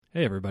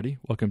Hey, everybody.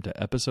 Welcome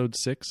to episode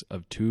 6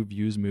 of Two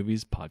Views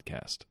Movies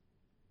podcast.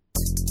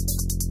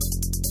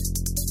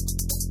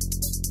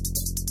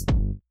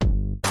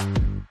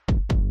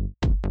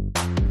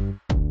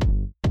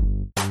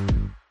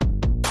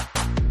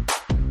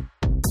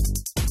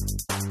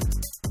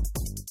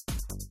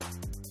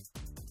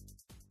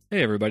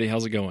 Hey, everybody.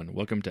 How's it going?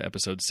 Welcome to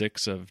episode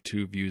 6 of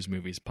Two Views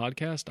Movies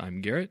podcast.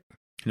 I'm Garrett.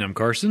 And I'm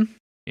Carson.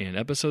 And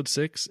episode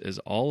 6 is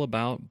all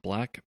about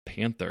Black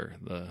Panther,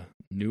 the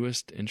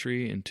newest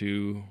entry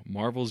into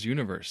Marvel's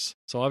universe.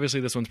 So obviously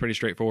this one's pretty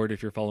straightforward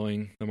if you're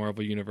following the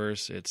Marvel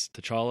universe. It's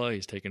T'Challa.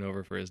 He's taken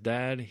over for his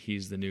dad.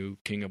 He's the new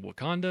king of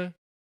Wakanda.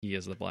 He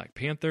is the Black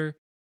Panther.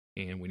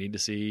 And we need to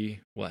see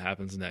what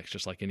happens next,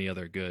 just like any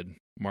other good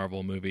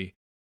Marvel movie.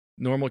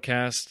 Normal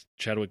cast,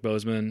 Chadwick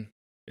Boseman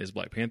is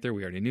Black Panther.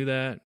 We already knew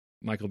that.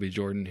 Michael B.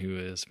 Jordan, who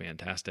is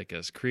fantastic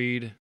as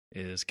Creed,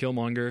 is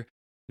Killmonger.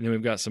 And then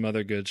we've got some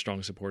other good,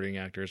 strong supporting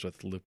actors with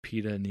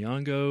Lupita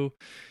Nyong'o,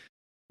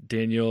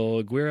 Daniel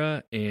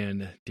Aguirre,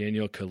 and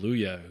Daniel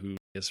Kaluuya, who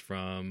is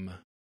from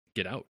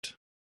Get Out.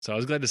 So I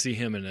was glad to see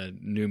him in a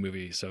new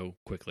movie so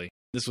quickly.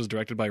 This was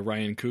directed by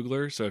Ryan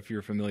Coogler, so if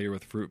you're familiar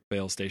with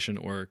Fruitvale Station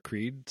or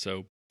Creed,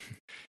 so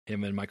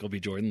him and Michael B.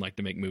 Jordan like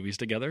to make movies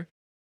together.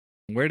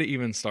 Where to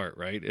even start,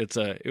 right?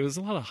 It was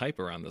a lot of hype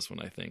around this one,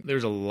 I think.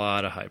 There's a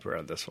lot of hype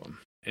around this one,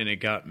 and it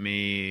got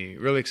me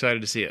really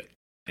excited to see it.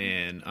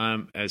 And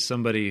I'm, as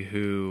somebody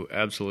who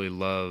absolutely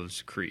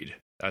loves Creed,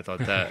 I thought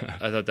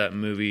that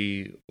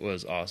movie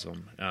was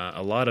awesome.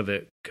 A lot of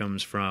it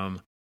comes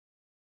from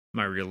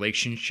my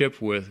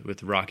relationship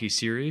with Rocky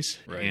series,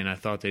 right. And I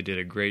thought they did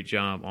a great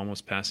job,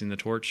 almost passing the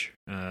torch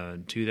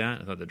to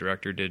that. I thought the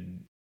director did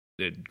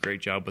a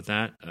great job with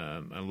that.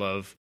 I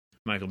love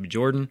Michael B.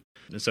 Jordan,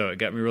 and so it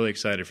got me really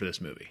excited for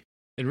this movie.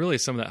 And really,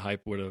 some of that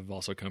hype would have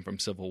also come from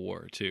Civil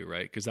War too,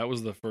 right? Because that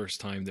was the first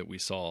time that we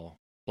saw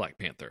Black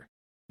Panther.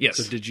 Yes.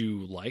 So did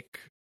you like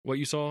what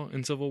you saw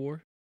in Civil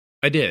War?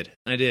 I did.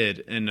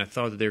 And I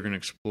thought that they were going to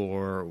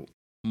explore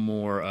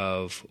more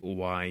of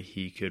why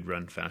he could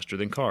run faster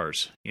than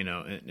cars,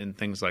 and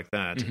things like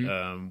that,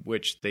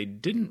 which they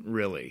didn't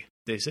really.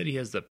 They said he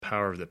has the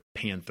power of the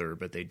Panther,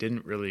 but they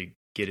didn't really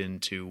get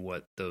into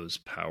what those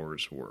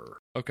powers were.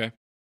 Okay.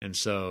 And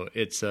so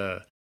it's,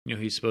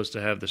 he's supposed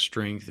to have the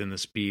strength and the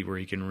speed where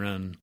he can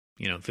run,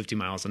 50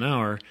 miles an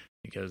hour,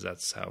 because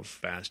that's how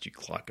fast you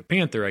clock a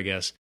Panther, I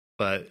guess.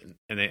 But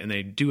and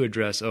they do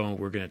address,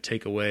 we're going to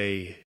take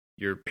away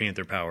your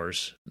Panther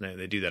powers.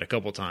 They do that a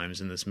couple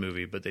times in this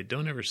movie, but they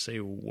don't ever say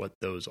what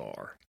those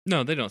are.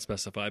 No, they don't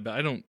specify.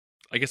 But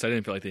I guess I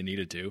didn't feel like they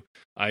needed to.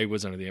 I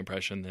was under the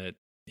impression that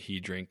he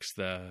drinks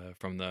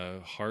from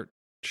the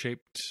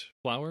heart-shaped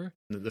flower,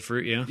 The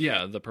fruit, yeah,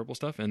 yeah, the purple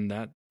stuff, and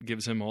that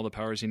gives him all the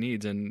powers he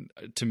needs. And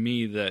to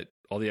me, that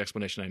all the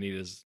explanation I need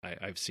is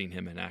I've seen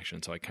him in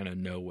action, so I kind of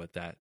know what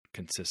that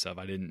consists of.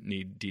 I didn't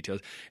need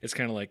details. It's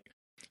kind of like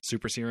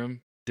Super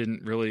Serum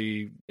didn't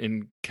really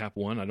in Cap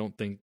 1. I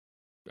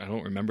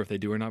don't remember if they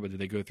do or not, but did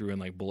they go through and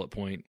like bullet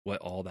point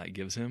what all that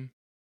gives him?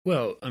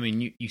 Well, I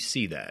mean, you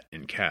see that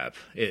in Cap.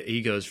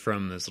 He goes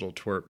from this little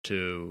twerp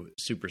to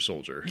super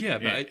soldier. Yeah,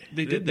 but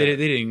they did that. They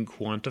didn't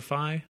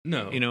quantify,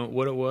 no,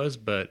 what it was,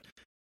 but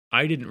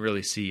I didn't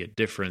really see a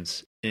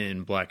difference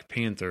in Black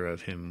Panther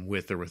of him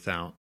with or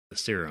without the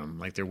serum.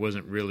 Like there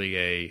wasn't really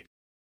a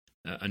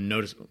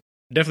noticeable.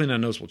 Definitely not a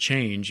noticeable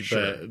change,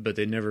 sure. but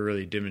they never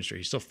really demonstrated.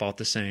 He still fought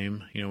the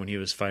same, when he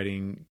was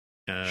fighting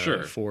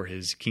sure. for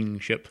his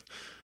kingship.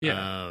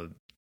 Yeah.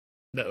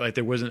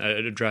 There wasn't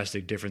a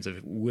drastic difference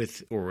of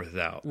with or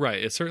without.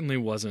 Right. It certainly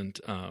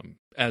wasn't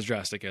as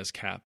drastic as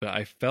Cap, but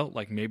I felt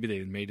like maybe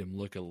they made him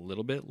look a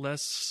little bit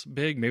less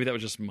big. Maybe that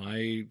was just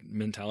my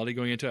mentality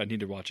going into it. I need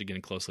to watch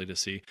again closely to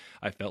see.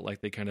 I felt like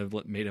they kind of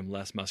made him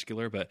less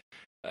muscular, but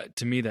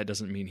to me that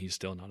doesn't mean he's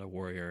still not a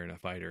warrior and a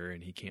fighter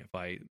and he can't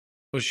fight.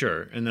 Well,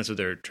 sure, and that's what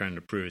they're trying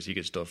to prove is he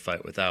could still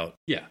fight without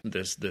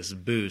this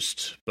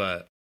boost.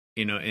 But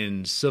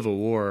in Civil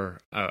War,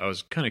 I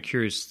was kind of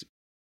curious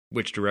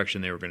which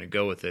direction they were going to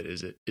go with it.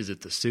 Is it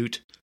the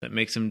suit that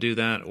makes him do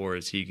that, or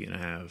is he going to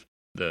have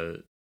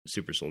the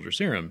super soldier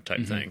serum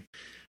type thing?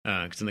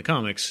 Because in the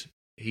comics,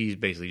 he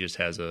basically just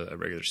has a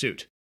regular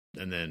suit,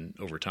 and then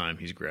over time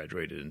he's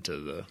graduated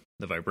into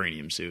the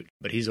vibranium suit.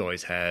 But he's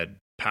always had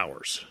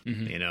powers,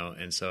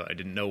 and so I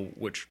didn't know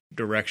which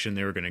direction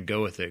they were going to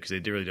go with it because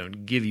they really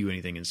don't give you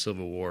anything in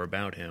Civil War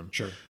about him.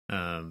 Sure.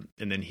 And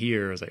then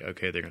here I was like,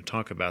 okay, they're going to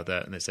talk about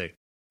that, and they say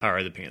power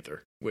of the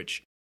Panther,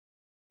 which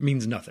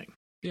means nothing.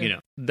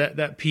 Yeah.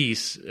 That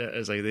piece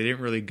is like they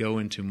didn't really go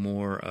into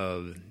more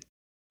of.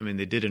 I mean,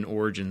 they did an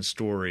origin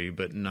story,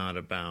 but not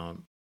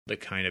about the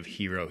kind of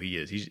hero he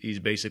is. He's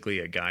basically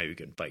a guy who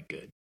can fight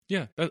good.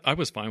 Yeah, I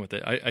was fine with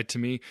it. I to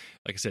me,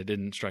 like I said, it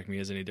didn't strike me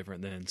as any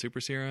different than Super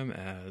Serum,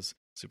 as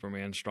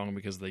Superman strong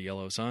because of the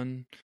yellow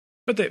sun.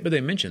 But they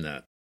mention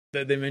that.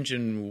 They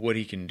mention what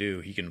he can do.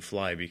 He can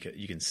fly because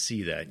you can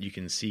see that. You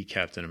can see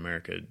Captain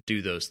America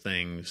do those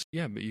things.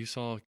 Yeah, but you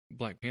saw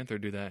Black Panther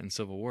do that in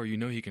Civil War. You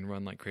know he can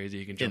run like crazy.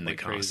 He can jump like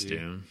crazy. In the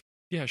costume.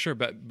 Yeah, sure,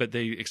 but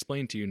they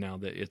explain to you now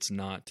that it's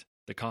not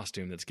the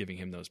costume that's giving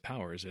him those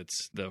powers.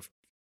 It's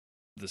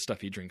the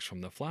stuff he drinks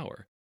from the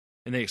flower.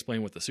 And they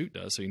explain what the suit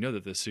does. So you know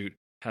that the suit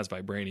has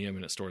vibranium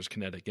and it stores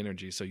kinetic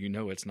energy. So you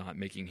know it's not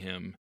making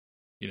him,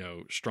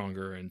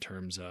 stronger in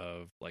terms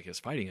of like his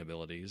fighting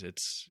abilities.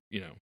 It's,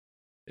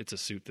 it's a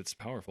suit that's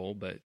powerful,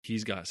 but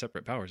he's got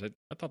separate powers.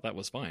 I thought that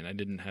was fine. I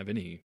didn't have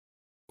any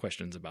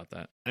questions about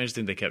that. I just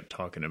think they kept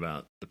talking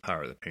about the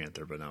power of the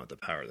Panther, but not what the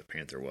power of the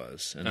Panther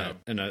was.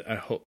 And I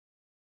hope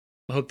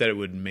that it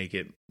would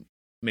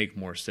make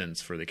more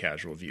sense for the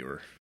casual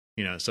viewer.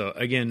 So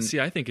again, see,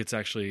 I think it's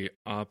actually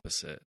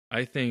opposite.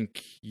 I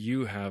think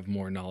you have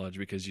more knowledge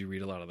because you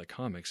read a lot of the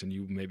comics and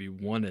you maybe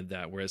wanted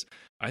that. Whereas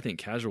I think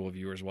casual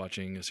viewers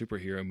watching a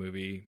superhero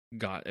movie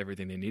got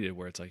everything they needed,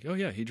 where it's like, oh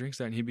yeah, he drinks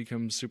that and he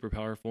becomes super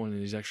powerful and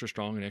he's extra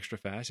strong and extra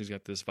fast. He's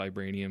got this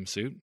vibranium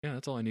suit. Yeah,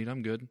 that's all I need.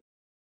 I'm good.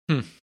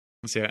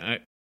 See, I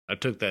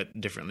took that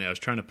differently. I was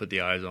trying to put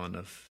the eyes on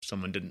if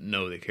someone didn't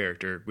know the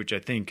character, which I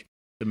think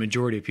the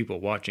majority of people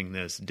watching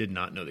this did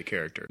not know the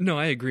character. No,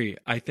 I agree.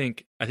 I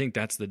think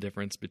that's the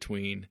difference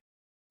between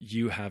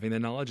you having the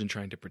knowledge and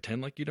trying to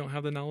pretend like you don't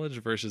have the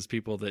knowledge versus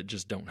people that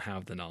just don't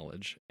have the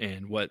knowledge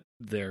and what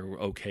they're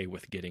okay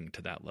with getting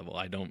to that level.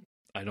 I don't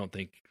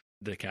think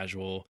the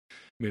casual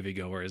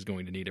moviegoer is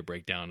going to need a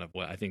breakdown of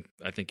what I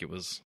think it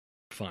was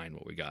fine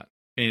what we got.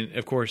 And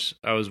of course,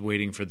 I was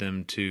waiting for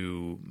them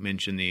to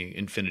mention the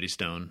Infinity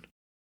Stone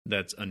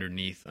that's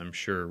underneath, I'm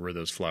sure, where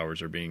those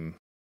flowers are being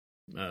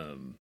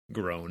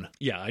grown.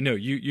 Yeah, I know.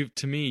 You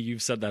to me,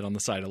 you've said that on the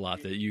side a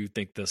lot, that you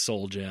think the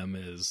soul gem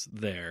is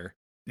there.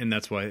 And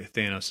that's why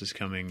Thanos is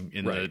coming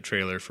in the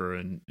trailer for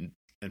an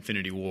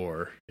Infinity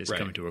War is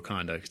coming to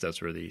Wakanda, because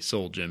that's where the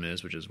soul gem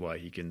is, which is why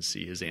he can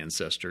see his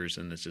ancestors,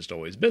 and it's just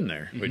always been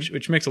there,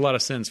 which makes a lot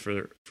of sense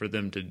for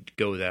them to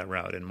go that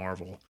route in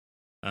Marvel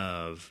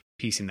of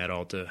piecing that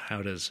all to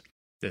how does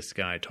this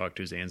guy talk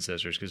to his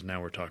ancestors, because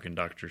now we're talking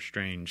Doctor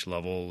Strange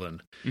level,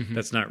 and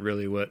that's not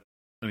really what,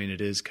 I mean,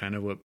 it is kind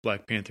of what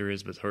Black Panther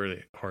is, but it's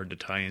really hard to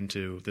tie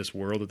into this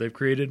world that they've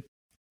created.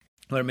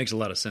 But it makes a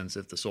lot of sense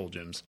if the soul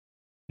gem's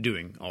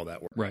doing all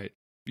that work. Right.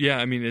 Yeah,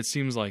 I mean, it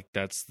seems like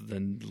that's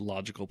the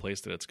logical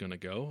place that it's going to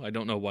go. I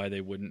don't know why they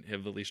wouldn't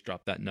have at least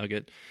dropped that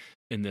nugget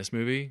in this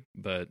movie,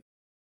 but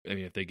I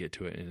mean, if they get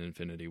to it in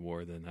Infinity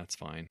War, then that's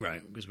fine.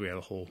 Right, because we have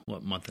a whole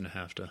month and a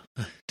half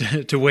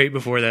to wait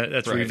before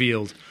that's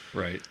revealed.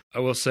 Right. I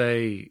will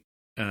say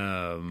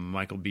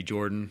Michael B.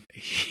 Jordan,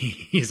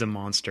 he's a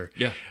monster.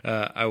 Yeah.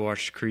 I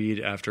watched Creed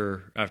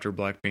after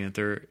Black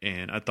Panther,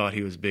 and I thought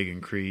he was big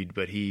in Creed,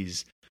 but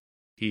he's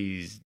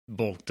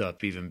bulked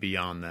up even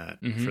beyond that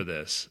for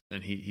this,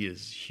 and he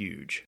is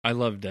huge. I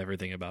loved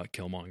everything about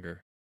Killmonger.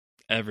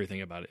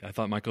 Everything about it. I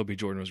thought Michael B.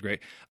 Jordan was great.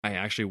 I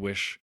actually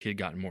wish he had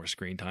gotten more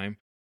screen time.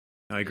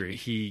 I agree.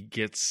 He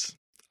gets,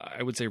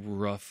 I would say,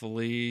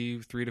 roughly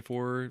 3 to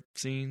 4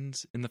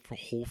 scenes in the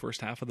whole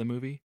first half of the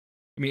movie.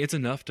 I mean, it's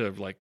enough to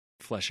like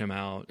flesh him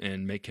out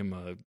and make him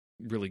a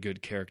really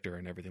good character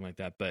and everything like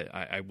that. But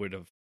I would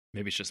have,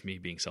 maybe it's just me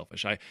being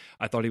selfish. I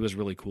thought he was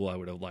really cool. I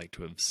would have liked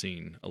to have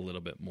seen a little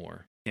bit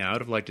more. Yeah, I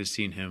would have liked to have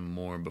seen him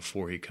more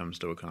before he comes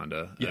to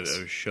Wakanda. Yes.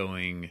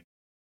 Showing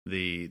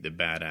the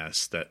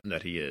badass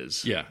that he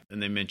is. Yeah.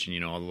 And they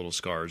mention, all the little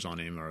scars on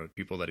him or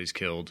people that he's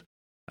killed.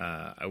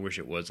 I wish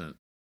it wasn't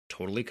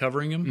totally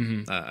covering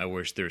him. I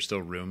wish there's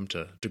still room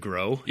to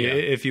grow,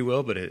 if you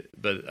will. But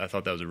I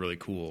thought that was a really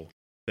cool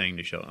thing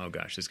to show. Oh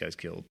gosh, this guy's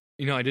killed.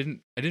 I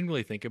didn't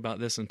really think about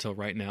this until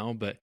right now,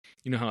 but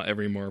you know how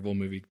every Marvel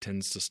movie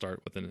tends to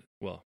start with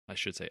I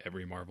should say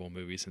every Marvel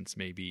movie since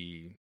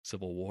maybe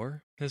Civil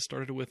War has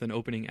started with an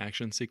opening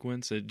action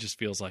sequence. It just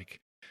feels like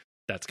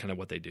that's kind of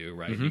what they do,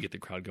 right? You get the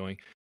crowd going.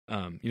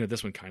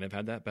 This one kind of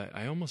had that, but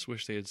I almost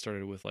wish they had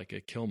started with like a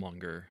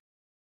Killmonger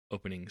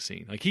opening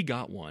scene. Like he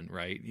got one,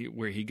 right?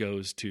 Where he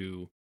goes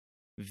to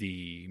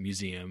the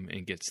museum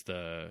and gets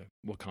the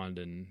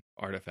Wakandan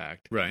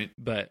artifact. Right.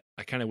 But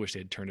I kind of wish they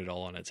had turned it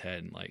all on its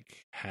head and like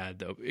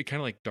had it kind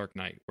of like Dark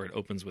Knight where it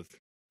opens with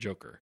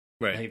Joker.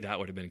 Right. I think that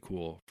would have been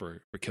cool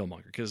for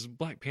Killmonger, because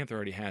Black Panther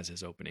already has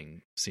his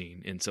opening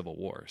scene in Civil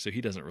War, so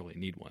he doesn't really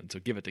need one. So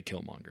give it to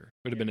Killmonger. It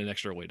would have been an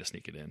extra way to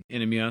sneak it in.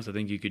 And to be honest, I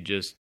think you could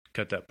just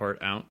cut that part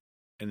out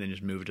and then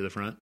just move it to the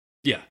front.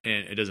 Yeah.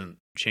 And it doesn't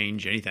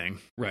change anything,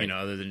 right?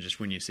 Other than just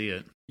when you see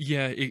it.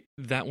 Yeah,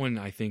 that one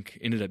I think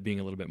ended up being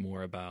a little bit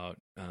more about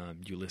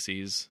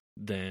Ulysses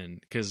than,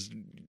 because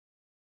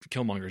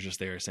Killmonger's just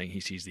there saying he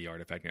sees the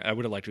artifact. I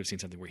would have liked to have seen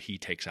something where he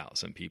takes out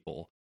some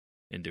people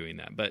in doing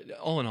that. But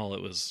all in all,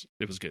 it was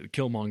good.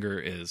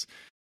 Killmonger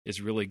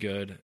is really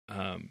good.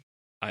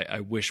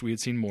 I wish we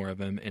had seen more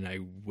of him, and I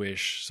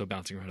wish, so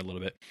bouncing around a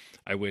little bit,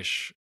 I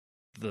wish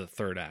the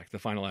third act, the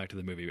final act of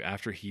the movie,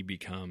 after he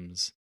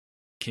becomes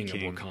King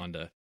of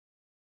Wakanda,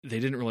 they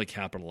didn't really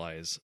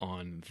capitalize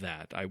on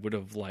that. I would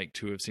have liked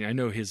to have seen, I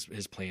know his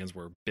plans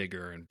were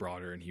bigger and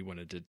broader, and he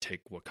wanted to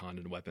take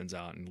Wakandan weapons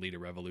out and lead a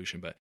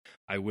revolution, but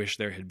I wish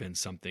there had been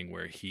something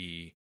where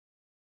he,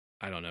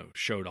 I don't know,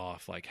 showed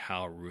off like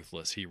how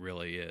ruthless he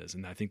really is.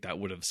 And I think that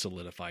would have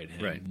solidified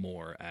him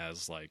more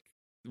as like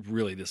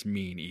really this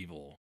mean,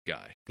 evil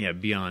guy. Yeah,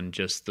 beyond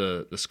just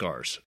the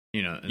scars.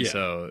 and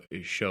so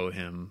show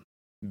him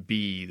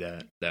be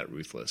that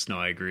ruthless. No,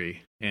 I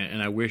agree.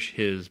 And I wish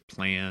his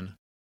plan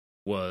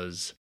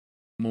was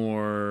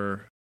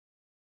more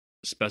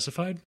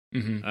specified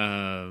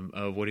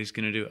of what he's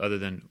going to do, other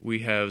than we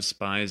have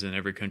spies in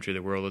every country of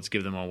the world. Let's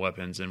give them all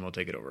weapons and we'll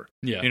take it over.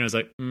 Yeah. It's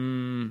like,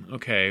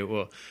 okay,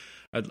 well,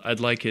 I'd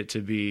like it to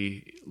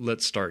be,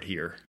 let's start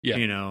here,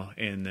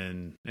 and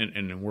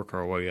then work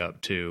our way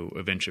up to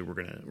eventually we're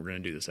gonna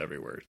do this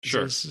everywhere.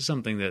 Sure. So this is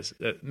something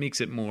that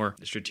makes it more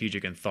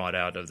strategic and thought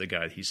out of the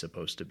guy he's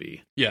supposed to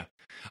be. Yeah,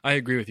 I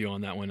agree with you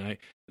on that one.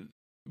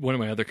 One of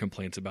my other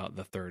complaints about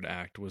the third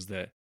act was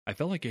that I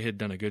felt like it had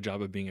done a good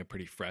job of being a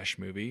pretty fresh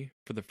movie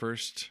for the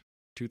first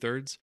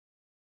 2/3,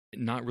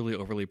 not really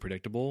overly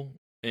predictable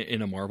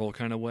in a Marvel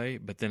kind of way,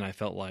 but then I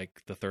felt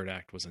like the third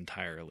act was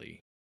entirely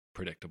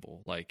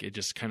predictable. Like it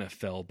just kind of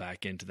fell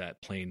back into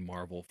that plain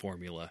Marvel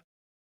formula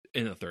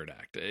in the third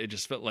act. It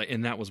just felt like,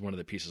 and that was one of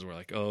the pieces where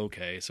like, oh,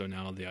 okay, so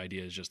now the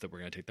idea is just that we're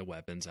going to take the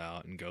weapons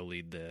out and go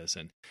lead this,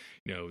 and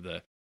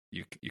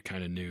you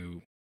kind of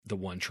knew the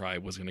one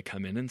tribe was going to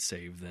come in and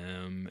save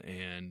them,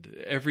 and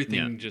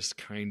everything just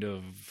kind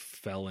of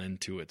fell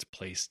into its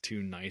place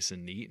too nice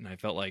and neat. And I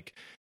felt like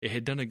it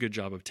had done a good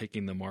job of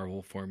taking the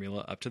Marvel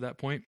formula up to that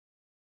point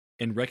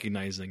and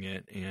recognizing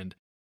it and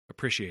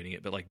appreciating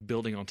it, but like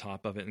building on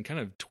top of it and kind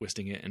of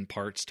twisting it in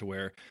parts to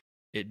where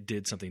it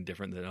did something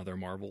different than other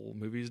Marvel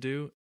movies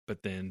do.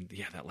 But then,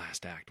 that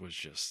last act was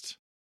just...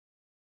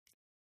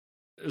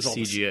 It was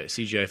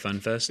CGI fun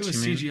fest. It was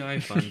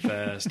CGI fun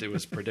fest. It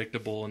was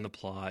predictable in the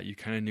plot. You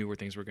kind of knew where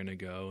things were going to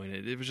go, and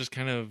it was just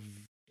kind of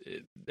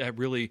that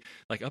really,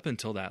 like, up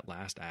until that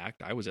last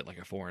act, I was at like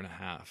a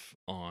 4.5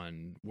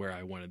 on where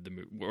I wanted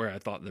where I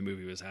thought the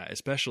movie was at.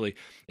 Especially,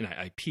 and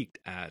I peaked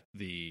at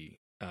the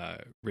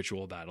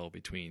ritual battle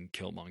between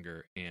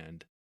Killmonger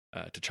and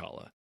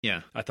T'Challa.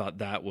 Yeah. I thought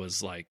that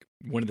was like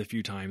one of the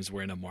few times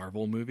where in a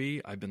Marvel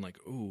movie I've been like,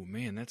 oh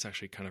man, that's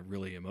actually kind of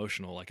really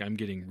emotional. Like I'm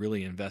getting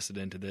really invested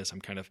into this. I'm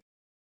kind of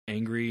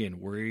angry and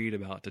worried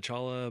about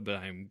T'Challa, but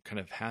I'm kind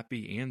of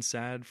happy and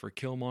sad for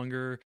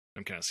Killmonger.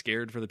 I'm kind of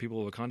scared for the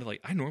people of Wakanda. Like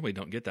I normally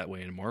don't get that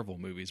way in Marvel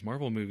movies.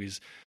 Marvel movies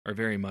are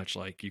very much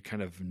like you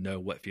kind of know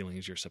what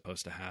feelings you're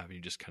supposed to have and you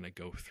just kind of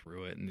go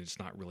through it, and it's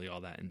not really all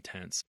that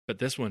intense. But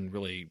this one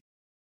really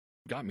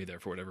got me there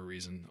for whatever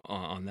reason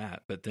on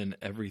that. But then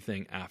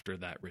everything after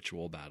that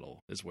ritual battle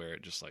is where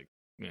it just like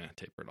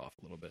tapered off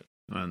a little bit.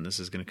 And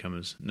this is going to come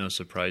as no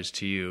surprise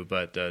to you,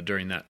 but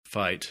during that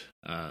fight,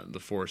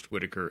 the Forrest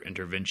Whitaker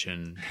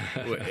intervention,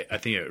 I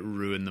think it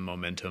ruined the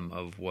momentum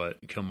of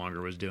what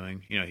Killmonger was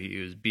doing.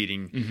 He was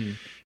beating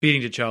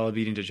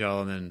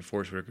T'Challa, and then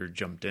Forrest Whitaker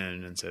jumped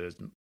in and said, "It's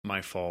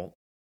my fault,"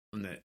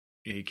 and that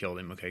he killed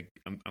him. Okay,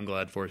 I'm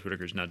glad Forrest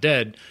Whitaker's not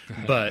dead,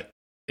 but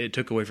it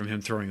took away from him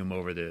throwing him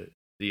over the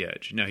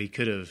edge. Now they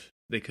could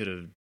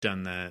have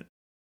done that,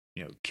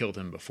 killed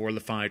him before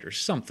the fight or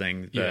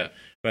something. But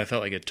I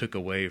felt like it took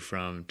away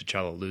from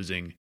T'Challa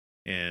losing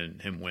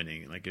and him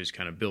winning. Like it was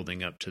kind of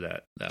building up to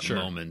that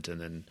moment,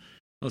 and then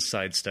a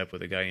sidestep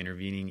with a guy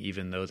intervening,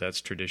 even though that's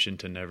tradition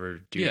to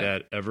never do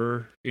that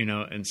ever.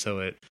 And so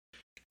it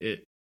I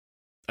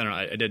don't know.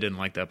 I didn't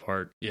like that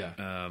part.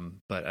 Yeah.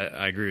 But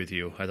I agree with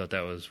you. I thought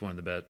that was one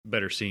of the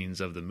better scenes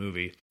of the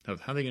movie.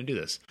 Of how are they going to do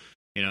this?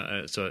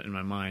 So in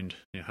my mind,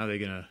 how are they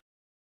going to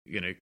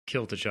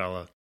kill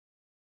T'Challa,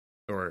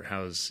 or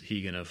how's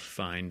he gonna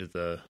find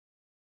the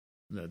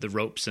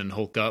ropes and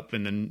Hulk up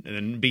and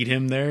then beat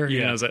him there?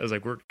 I was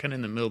like, we're kind of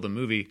in the middle of the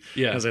movie.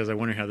 I was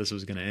wondering how this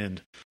was gonna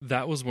end.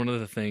 That was one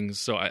of the things.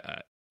 So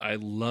I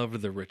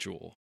loved the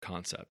ritual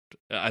concept.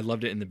 I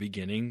loved it in the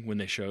beginning when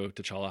they show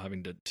T'Challa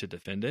having to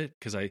defend it,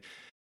 because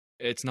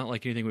it's not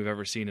like anything we've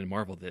ever seen in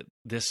Marvel that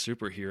this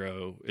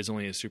superhero is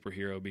only a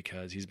superhero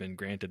because he's been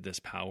granted this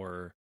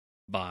power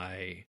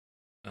by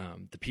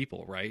the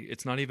people, right?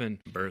 It's not even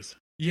birth.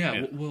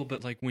 Yeah. Well,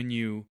 but like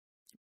going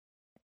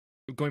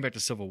back to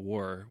Civil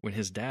War, when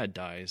his dad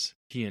dies,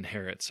 he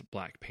inherits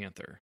Black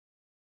Panther.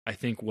 I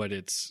think what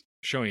it's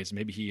showing is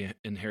maybe he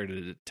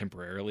inherited it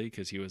temporarily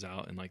because he was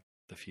out in like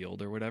the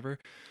field or whatever.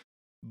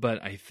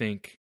 But I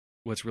think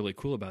what's really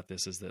cool about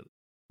this is that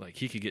like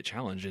he could get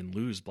challenged and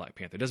lose Black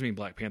Panther. It doesn't mean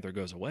Black Panther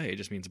goes away. It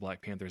just means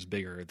Black Panther is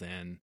bigger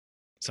than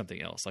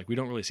something else. Like we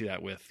don't really see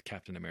that with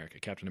Captain America.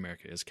 Captain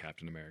America is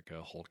Captain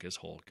America. Hulk is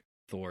Hulk.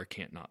 Thor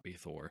can't not be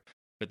Thor.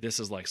 But this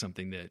is like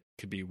something that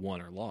could be won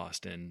or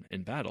lost in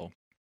battle.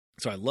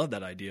 So I love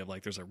that idea of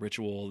like there's a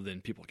ritual, then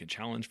people can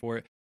challenge for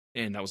it.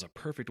 And that was a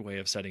perfect way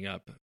of setting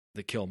up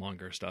the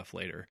Killmonger stuff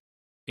later.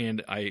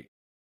 And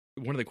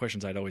one of the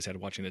questions I'd always had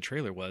watching the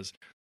trailer was,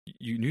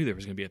 you knew there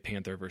was going to be a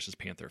Panther versus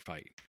Panther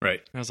fight. Right.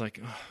 And I was like,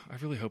 I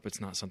really hope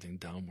it's not something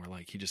dumb where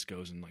like he just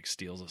goes and like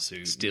steals a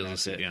suit.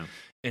 Yeah.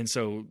 And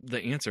so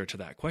the answer to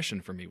that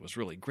question for me was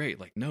really great.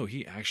 Like, no,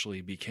 he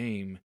actually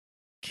became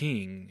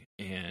king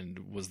and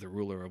was the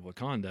ruler of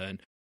Wakanda.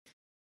 And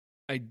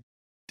I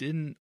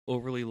didn't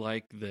overly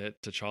like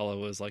that T'Challa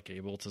was like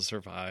able to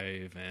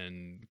survive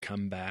and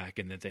come back,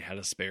 and that they had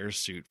a spare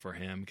suit for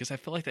him, because I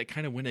felt like that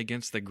kind of went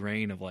against the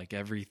grain of like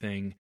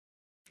everything.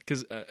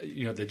 because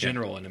the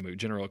general in the movie,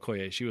 General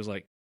Okoye, she was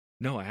like,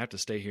 no, I have to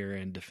stay here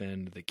and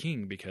defend the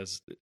king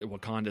because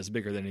Wakanda is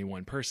bigger than any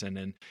one person.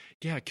 And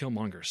yeah,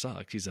 Killmonger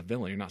sucks. He's a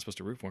villain. You're not supposed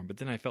to root for him. But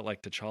then I felt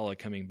like T'Challa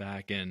coming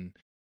back and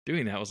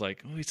doing that was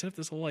like, oh, he set up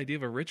this whole idea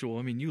of a ritual.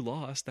 I mean, you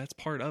lost. That's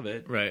part of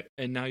it. Right.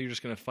 And now you're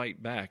just going to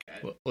fight back.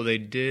 Well, they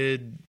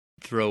did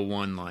throw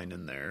one line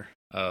in there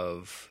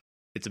of,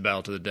 it's a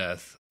battle to the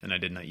death, and I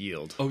did not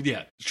yield. Oh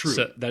yeah, true.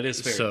 So, that is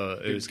fair. So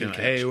it was kind of,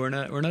 hey, we're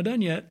not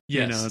done yet.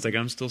 Yes. It's like,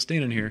 I'm still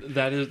standing here.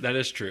 That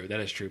is true. That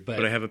is true.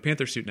 But I have a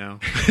Panther suit now.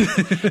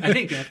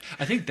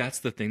 I think that's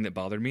the thing that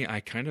bothered me. I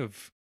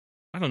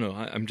don't know.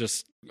 I'm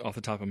just off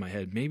the top of my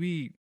head.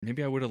 Maybe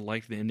I would have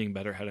liked the ending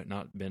better had it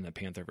not been a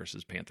Panther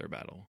versus Panther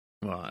battle.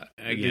 Well,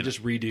 again, they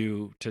just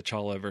redo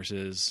T'Challa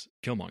versus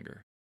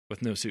Killmonger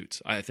with no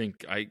suits. I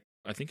think I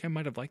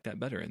might have liked that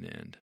better in the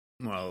end.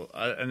 Well,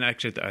 and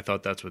actually, I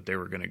thought that's what they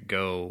were going to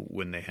go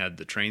when they had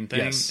the train thing.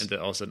 Yes. And then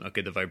all of a sudden,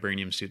 okay, the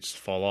vibranium suits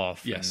fall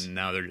off. Yes. And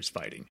now they're just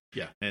fighting.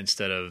 Yeah.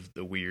 Instead of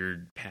the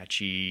weird,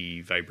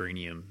 patchy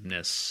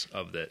vibranium-ness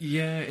of that.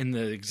 Yeah, and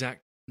the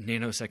exact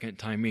nanosecond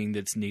timing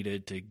that's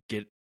needed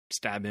to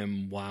stab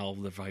him while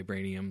the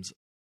vibranium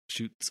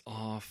shoots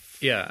off.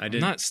 Yeah, I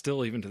didn't. I'm not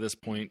still, even to this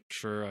point,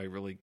 sure I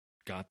really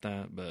got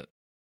that, but.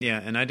 Yeah,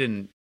 and I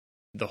didn't.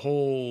 The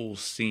whole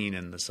scene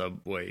in the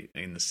subway,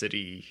 in the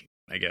city,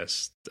 I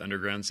guess, the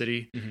underground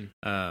city,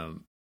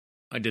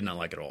 I did not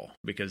like at all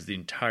because the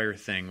entire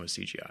thing was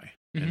CGI.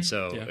 And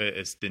so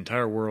it's the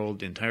entire world,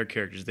 the entire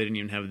characters. They didn't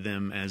even have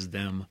them as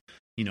them,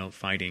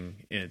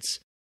 fighting.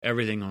 It's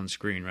everything on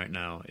screen right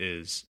now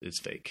is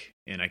fake.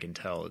 And I can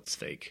tell it's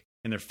fake.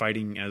 And they're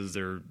fighting as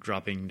they're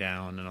dropping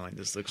down. And I'm like,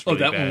 this looks really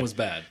bad. Oh, that one was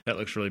bad. That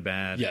looks really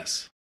bad.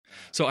 Yes.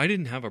 So I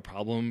didn't have a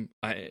problem.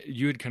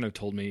 You had kind of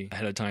told me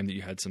ahead of time that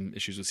you had some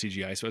issues with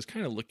CGI. So I was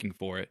kind of looking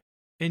for it.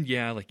 And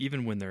yeah, like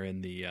even when they're in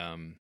the, I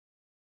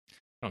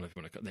don't know if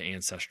you want to call it the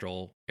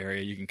ancestral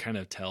area, you can kind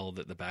of tell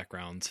that the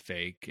background's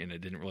fake and it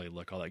didn't really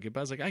look all that good.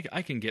 But I was like,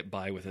 I can get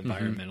by with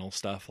environmental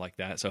stuff like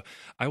that. So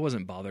I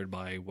wasn't bothered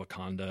by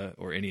Wakanda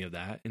or any of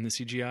that in the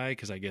CGI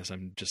because I guess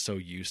I'm just so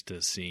used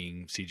to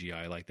seeing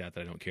CGI like that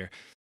I don't care.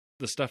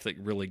 The stuff that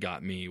really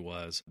got me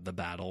was the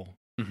battle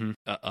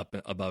up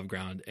above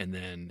ground and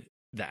then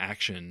the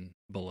action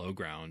below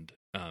ground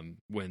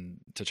when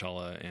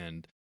T'Challa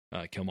and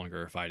Killmonger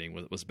are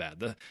fighting was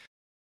bad.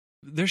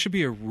 There should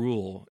be a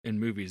rule in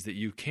movies that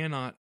you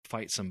cannot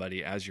fight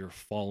somebody as you're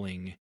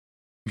falling,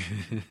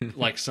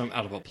 like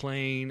out of a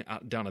plane,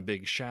 down a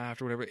big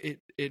shaft or whatever.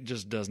 It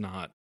just does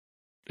not.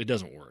 It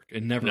doesn't work.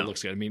 It never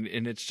looks good. I mean,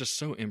 and it's just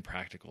so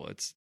impractical.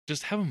 It's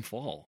just have them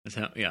fall.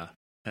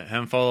 Have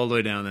them fall all the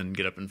way down, then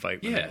get up and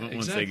fight.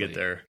 Once they get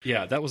there.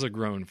 Yeah, that was a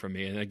groan from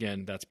me. And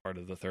again, that's part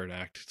of the third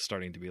act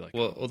starting to be like.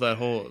 Well, the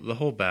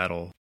whole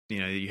battle.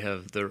 You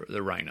have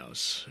the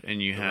rhinos,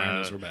 and you have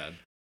rhinos were bad.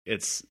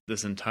 It's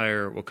this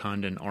entire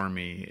Wakandan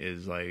army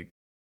is like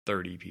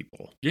 30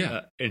 people.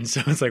 Yeah, and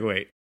so it's like,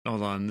 wait,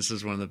 hold on, this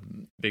is one of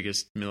the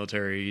biggest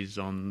militaries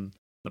on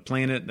the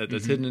planet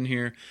that's hidden in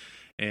here,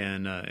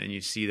 and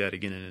you see that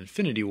again in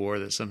Infinity War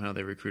that somehow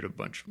they recruit a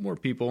bunch more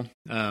people.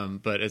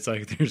 But it's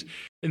like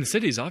and the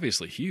city's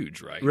obviously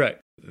huge, right? Right,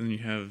 and you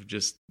have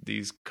just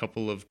these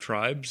couple of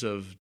tribes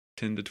of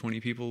 10 to 20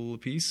 people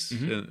apiece,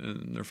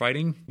 and they're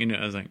fighting.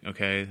 I was like,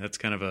 okay, that's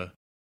kind of a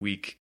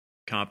weak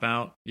cop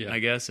out, I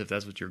guess, if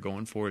that's what you're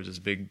going for, is this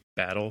big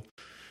battle.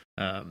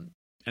 And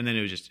then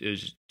it was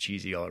just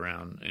cheesy all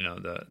around.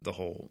 The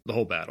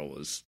whole battle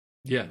was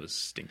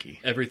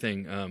stinky.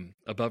 Everything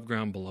above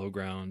ground, below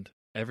ground,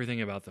 everything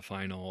about the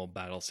final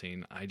battle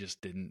scene, I just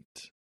didn't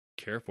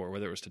care for.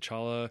 Whether it was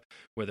T'Challa,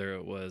 whether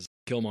it was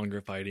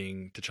Killmonger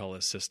fighting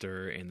T'Challa's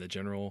sister and the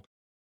general.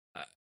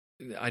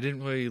 I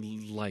didn't really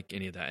like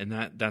any of that.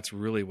 And that's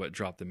really what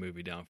dropped the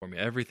movie down for me.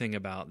 Everything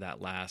about that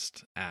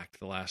last act,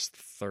 the last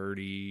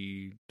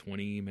 30,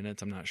 20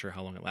 minutes, I'm not sure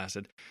how long it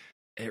lasted,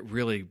 it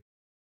really,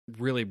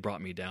 really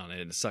brought me down. And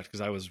it sucked because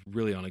I was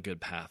really on a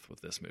good path with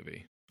this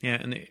movie.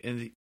 Yeah,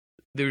 and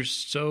they're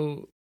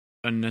so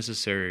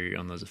unnecessary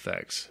on those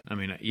effects. I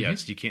mean,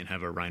 yes, you can't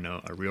have a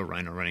real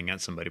rhino running at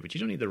somebody, but you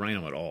don't need the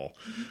rhino at all,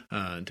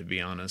 to be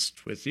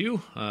honest with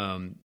you.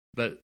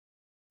 But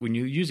when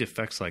you use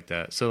effects like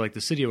that, so like the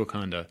city of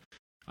Wakanda,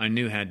 I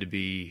knew had to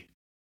be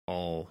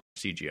all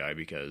CGI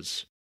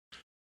because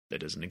that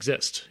doesn't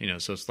exist.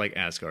 So it's like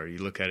Asgard. You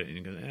look at it and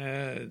you go,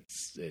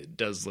 it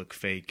does look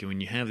fake. And when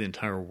you have the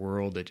entire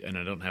world, and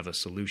I don't have a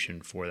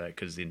solution for that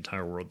because the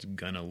entire world's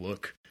gonna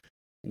look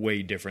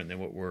way different than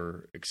what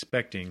we're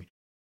expecting,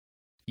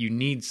 you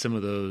need some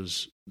of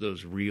those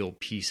real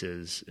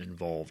pieces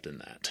involved in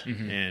that.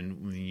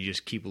 And when you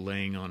just keep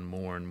laying on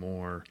more and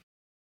more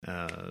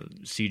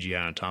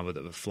CGI on top of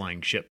the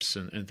flying ships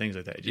and things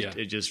like that.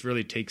 It just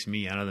really takes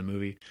me out of the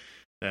movie.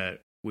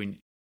 That when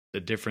the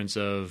difference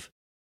of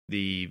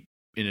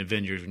in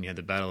Avengers, when you had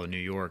the Battle of New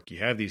York, you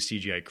have these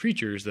CGI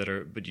creatures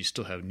but you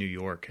still have New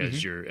York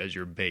as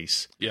your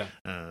base. Yeah.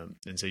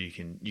 And so you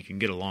can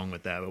get along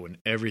with that. But when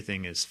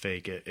everything is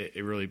fake,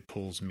 it really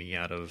pulls me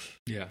out of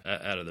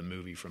the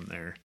movie from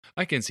there.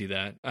 I can see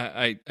that.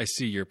 I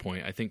see your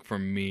point. I think for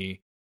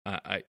me,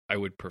 I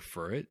would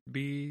prefer it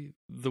be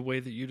the way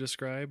that you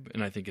describe,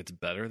 and I think it's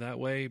better that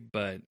way.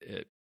 But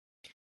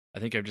I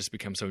think I've just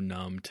become so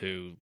numb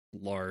to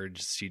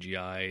large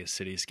CGI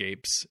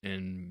cityscapes,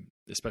 and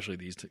especially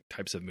these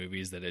types of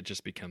movies, that it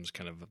just becomes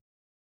kind of a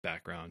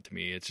background to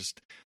me. It's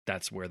just,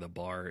 that's where the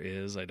bar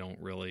is. I don't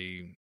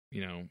really,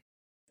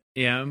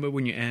 Yeah, but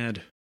when you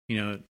add,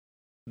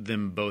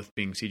 them both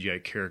being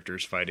CGI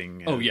characters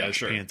fighting as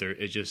sure. Panther,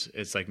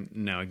 it's like,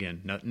 now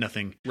again,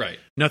 nothing right.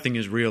 Nothing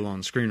is real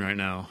on screen right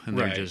now, and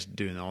they're Right. just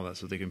doing all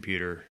that with the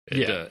computer.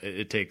 Yeah.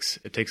 It takes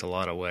a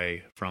lot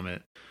away from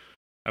it.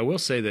 I will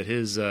say that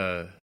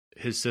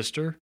his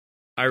sister,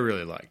 I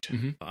really liked.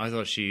 Mm-hmm. I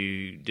thought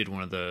she did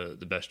one of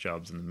the best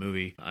jobs in the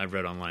movie. I've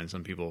read online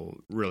some people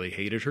really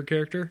hated her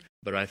character,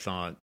 but I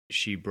thought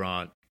she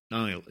brought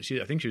I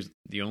think she was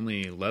the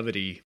only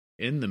levity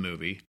in the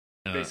movie.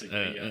 Basically,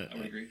 I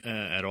would agree.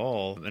 At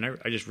all. And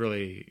I just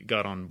really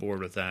got on board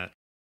with that.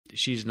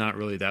 She's not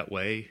really that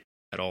way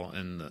at all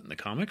in the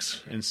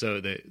comics. And so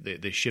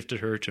they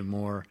shifted her to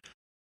more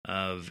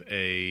of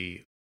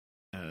a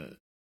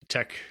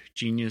tech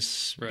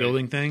genius Right.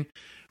 building thing,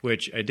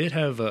 which I did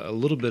have a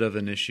little bit of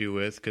an issue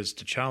with, because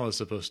T'Challa is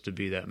supposed to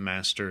be that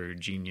master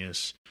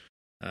genius.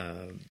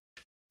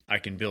 I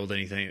can build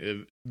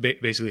anything,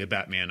 basically a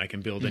Batman. I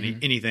can build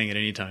anything at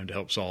any time to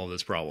help solve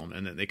this problem.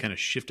 And they kind of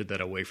shifted that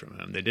away from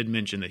him. They did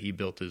mention that he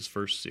built his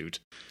first suit,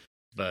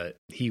 but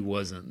he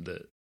wasn't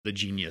the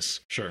genius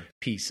Sure.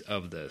 piece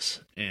of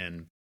this.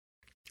 And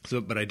so,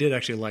 but I did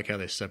actually like how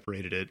they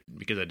separated it,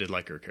 because I did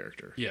like her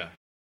character. Yeah.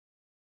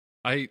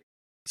 I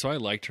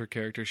liked her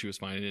character. She was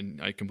fine,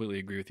 and I completely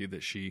agree with you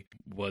that she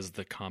was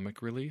the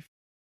comic relief.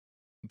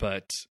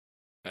 But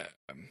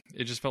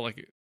it just felt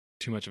like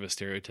too much of a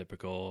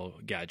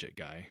stereotypical gadget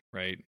guy,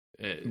 right?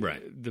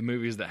 Right. The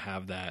movies that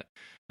have that,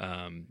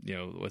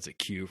 what's it,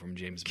 Q from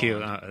James Q,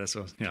 Bond? that's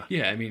what, yeah.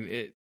 Yeah, I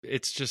mean,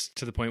 it's just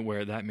to the point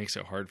where that makes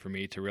it hard for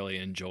me to really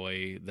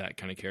enjoy that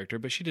kind of character.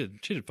 But she did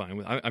fine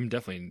with. I'm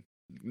definitely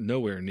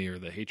nowhere near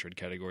the hatred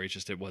category. It's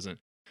just it wasn't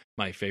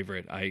my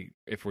favorite.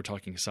 If we're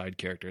talking side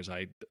characters,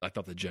 I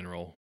thought the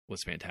General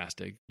was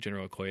fantastic.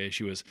 General Okoye,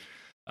 she was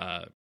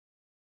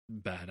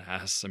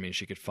badass. I mean,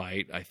 she could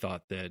fight. I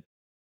thought that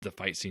the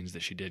fight scenes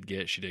that she did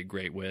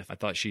great with. I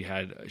thought she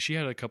had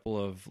a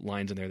couple of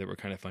lines in there that were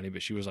kind of funny,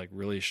 but she was like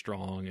really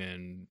strong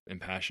and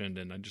impassioned,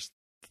 and I just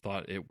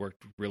thought it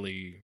worked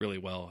really, really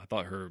well. I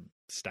thought her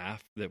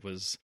staff that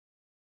was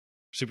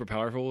super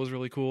powerful was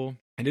really cool.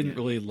 I didn't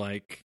really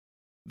like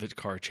the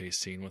car chase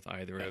scene with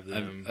either of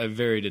them. I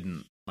very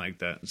didn't like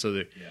that. So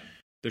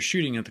they're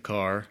shooting at the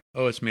car.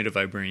 Oh, it's made of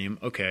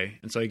vibranium. Okay.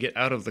 And so I get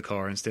out of the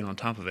car and stand on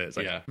top of it. It's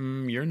like,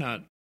 you're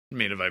not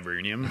made of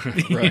vibranium.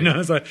 Right.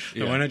 It's like,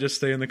 why not just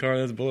stay in the car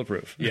that's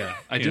bulletproof? Yeah.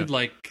 I did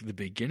like the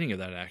beginning of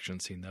that action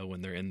scene, though,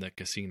 when they're in the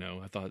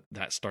casino. I thought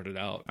that started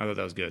out I thought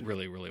that was good.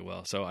 really, really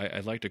well. So I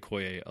liked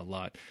Okoye a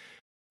lot.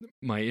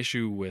 My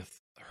issue with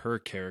her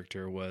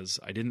character was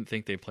I didn't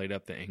think they played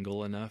up the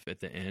angle enough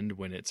at the end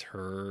when it's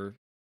her.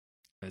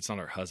 It's not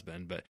her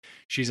husband, but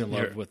she's in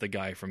love with the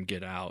guy from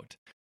Get Out,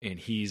 and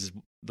he's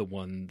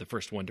the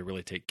first one to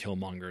really take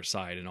Killmonger's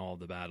side in all of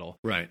the battle.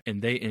 Right.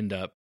 And they end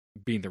up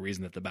being the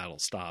reason that the battle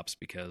stops,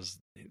 because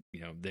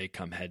they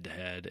come head to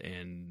head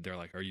and they're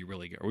like, are we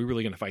really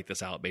going to fight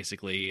this out,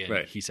 basically?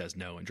 And he says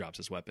no and drops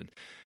his weapon.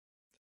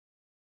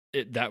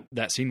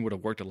 That scene would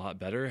have worked a lot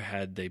better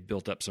had they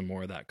built up some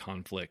more of that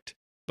conflict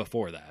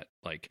before that.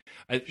 Like,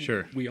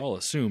 we all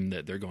assume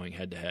that they're going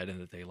head to head and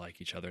that they like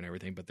each other and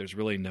everything, but there's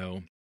really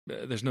no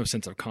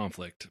sense of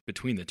conflict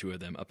between the two of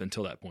them up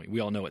until that point. We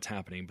all know what's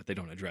happening, but they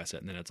don't address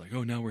it. And then it's like,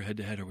 oh, now we're head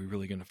to head. Are we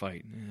really going to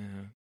fight?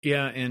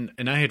 Yeah, and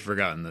I had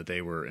forgotten that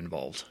they were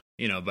involved.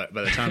 But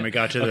by the time we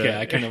got to okay,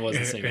 I kind of was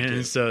the same.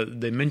 And so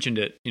they mentioned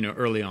it,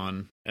 early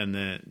on, and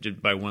then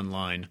just by one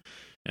line,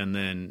 and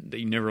then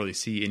you never really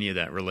see any of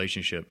that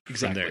relationship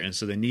from there. And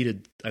so they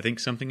needed, I think,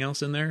 something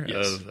else in there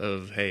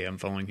of hey, I'm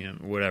following him,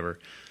 or whatever.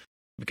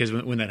 Because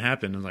when that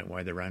happened, I was like, why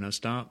did the rhino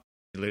stop?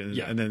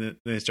 Yeah. And then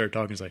they started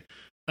talking. It's like,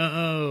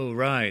 oh,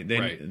 right.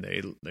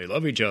 They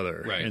love each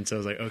other. Right. And so I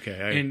was like,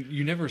 okay. And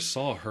you never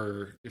saw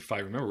her, if I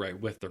remember right,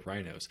 with the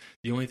rhinos.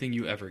 The only thing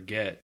you ever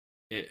get,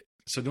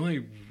 so the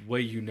only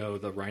way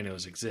the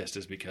rhinos exist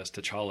is because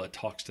T'Challa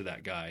talks to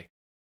that guy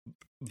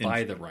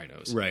by the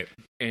rhinos. Right.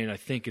 And I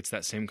think it's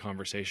that same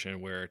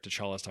conversation where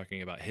T'Challa's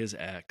talking about his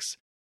ex,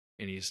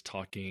 and he's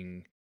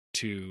talking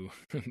to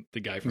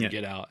the guy from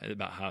Get Out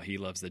about how he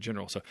loves the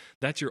General. So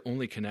that's your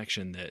only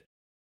connection, that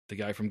the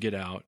guy from Get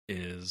Out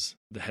is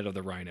the head of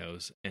the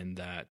rhinos and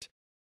that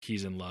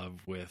he's in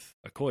love with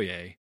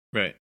Okoye.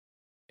 Right.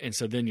 And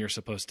so then you're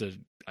supposed to,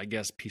 I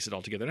guess, piece it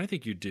all together. And I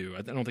think you do.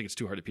 I don't think it's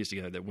too hard to piece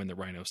together that when the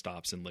rhino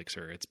stops and licks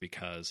her, it's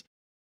because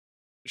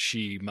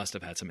she must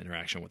have had some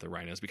interaction with the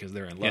rhinos because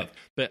they're in love. Yeah.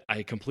 But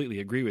I completely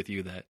agree with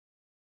you that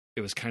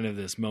it was kind of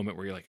this moment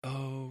where you're like,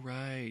 oh,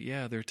 right,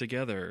 yeah, they're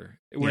together.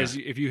 Whereas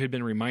if you had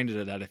been reminded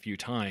of that a few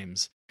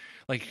times,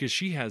 like,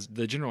 because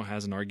the General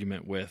has an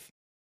argument with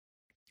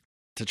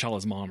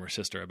T'Challa's mom or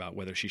sister about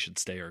whether she should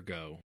stay or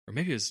go. Or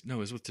maybe it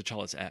was with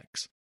T'Challa's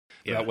ex.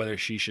 about whether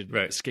she should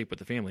escape with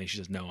the family. And she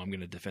says, "No, I'm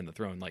going to defend the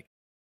throne." Like,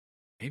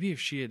 maybe if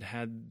she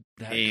had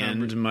that,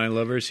 and my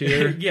lover's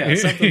here, yeah,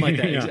 something like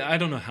that. I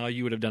don't know how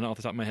you would have done it off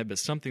the top of my head, but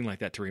something like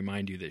that to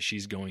remind you that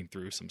she's going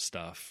through some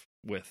stuff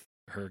with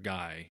her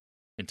guy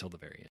until the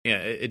very end. Yeah,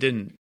 it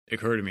didn't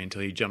occur to me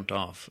until he jumped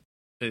off,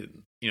 the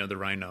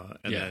rhino,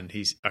 and then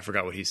I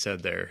forgot what he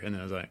said there, and then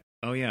I was like,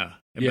 oh yeah,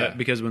 but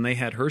because when they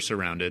had her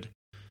surrounded,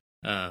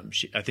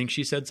 I think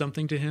she said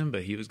something to him,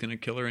 but he was going to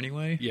kill her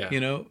anyway. Yeah,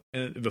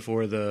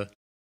 before the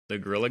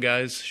gorilla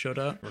guys showed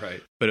up,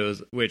 right? But it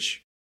was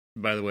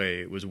by the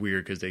way, it was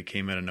weird because they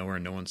came out of nowhere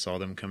and no one saw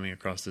them coming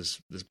across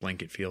this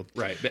blanket field.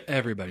 Right, but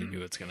everybody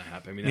knew it's going to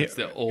happen. I mean, that's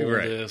the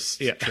oldest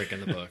trick in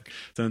the book.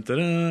 Dun, dun,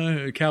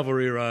 dun,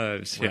 cavalry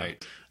arrives. Right.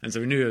 Yeah. And so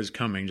we knew it was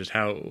coming. Just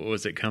how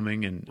was it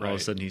coming? And all of a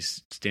sudden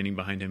he's standing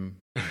behind him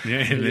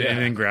and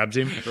then grabs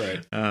him.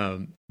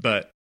 Right.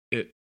 But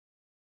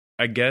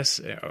I guess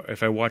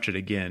if I watch it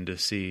again to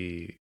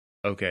see,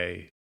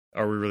 okay,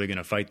 are we really going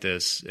to fight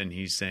this? And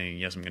he's saying,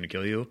 yes, I'm going to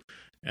kill you.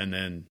 And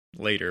then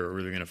later, we're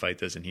really going to fight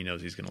this, and he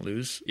knows he's going to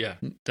lose. Yeah,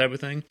 type of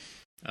thing.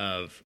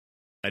 I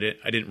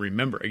didn't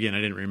remember. Again,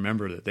 I didn't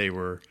remember that they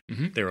were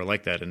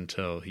like that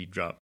until he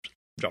dropped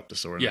the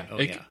sword. Yeah,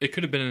 it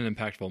could have been an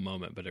impactful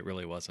moment, but it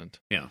really wasn't.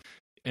 Yeah,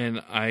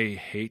 and I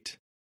hate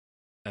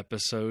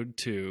Episode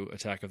 2,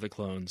 Attack of the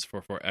Clones,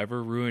 for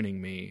forever ruining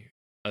me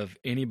of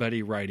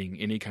anybody riding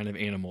any kind of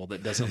animal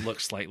that doesn't look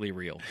slightly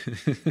real.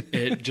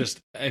 It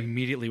just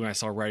immediately, when I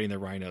saw riding the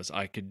rhinos,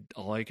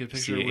 all I could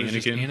picture was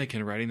just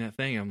Anakin riding that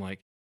thing. I'm like,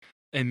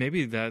 and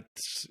maybe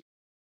that's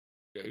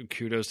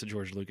kudos to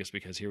George Lucas,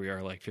 because here we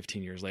are like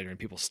 15 years later and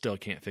people still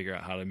can't figure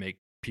out how to make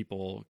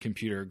people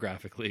computer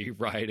graphically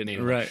ride an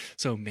animal. Right.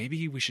 So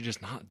maybe we should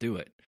just not do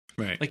it.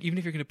 Right. Like, even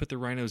if you're going to put the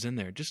rhinos in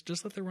there, just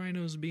let the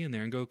rhinos be in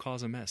there and go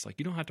cause a mess. Like,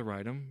 you don't have to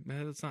ride them.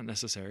 That's not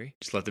necessary.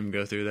 Just let them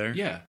go through there.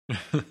 Yeah.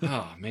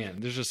 Oh,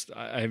 man. There's just,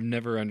 I've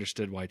never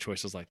understood why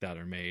choices like that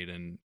are made.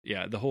 And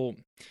yeah,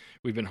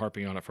 we've been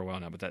harping on it for a while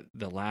now, but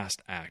the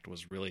last act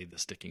was really the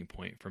sticking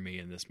point for me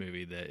in this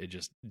movie, that it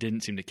just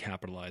didn't seem to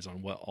capitalize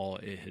on what all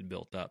it had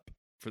built up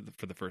for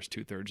the first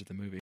 2/3 of the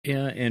movie.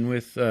 Yeah. And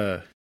with,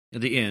 at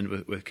the end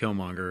with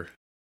Killmonger,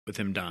 with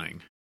him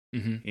dying.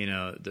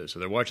 Mm-hmm. So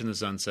they're watching the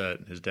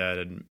sunset. His dad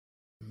had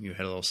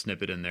a little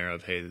snippet in there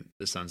of, hey,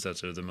 the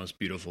sunsets are the most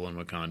beautiful in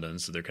Wakanda,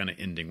 and so they're kind of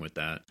ending with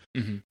that.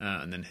 Mm-hmm.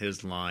 And then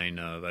his line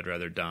of, I'd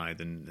rather die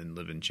than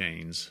live in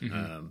chains.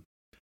 Mm-hmm.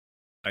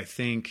 I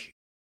think,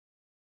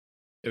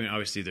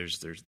 obviously there's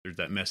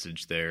that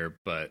message there,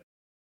 but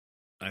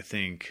I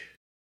think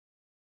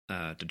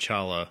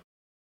T'Challa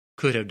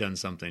could have done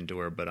something to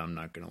where, but I'm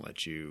not going to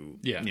let you,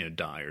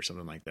 die or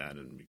something like that,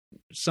 and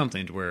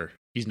something to where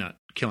he's not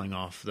killing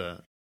off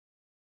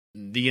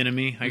the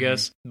enemy, I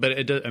guess. But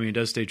it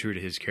does stay true to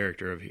his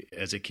character of,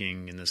 as a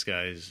king in the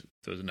skies, if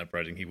there was an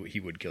uprising, he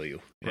would kill you.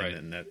 Right.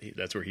 And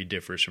that's where he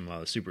differs from a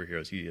lot of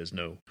superheroes. He has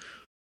no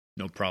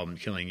problem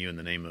killing you in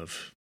the name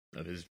of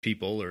his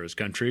people or his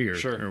country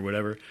or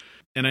whatever.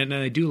 And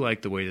I do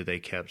like the way that they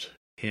kept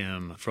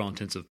him, for all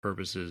intents and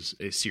purposes,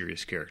 a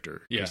serious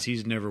character. Because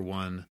he's never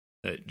one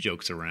that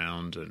jokes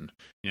around, and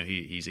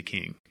he's a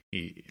king.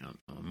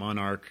 I'm a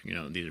monarch.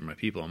 These are my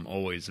people. I'm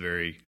always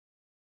very,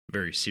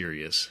 very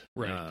serious.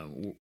 Right.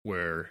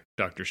 Where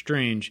Doctor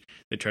Strange,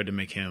 they tried to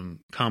make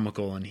him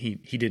comical, and he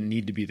didn't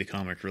need to be the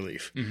comic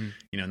relief. Mm-hmm.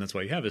 And that's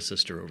why you have his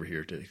sister over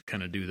here to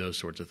kind of do those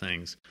sorts of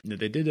things.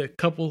 They did a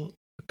couple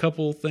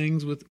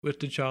things with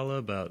T'Challa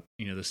about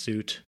the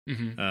suit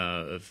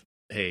of,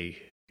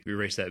 hey,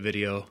 erase that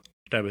video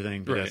type of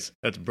thing. But right.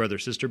 That's brother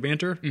sister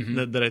banter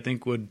that I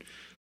think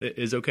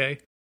is okay.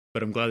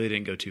 But I'm glad they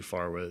didn't go too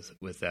far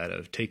with that,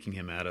 of taking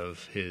him out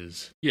of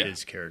his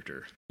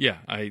character. Yeah,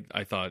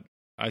 I thought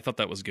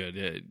that was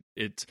good.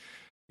 It's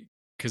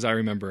because I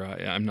remember,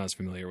 I'm not as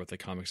familiar with the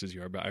comics as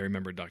you are, but I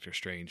remember Doctor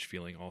Strange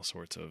feeling all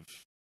sorts of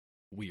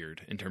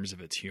weird in terms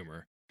of its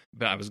humor.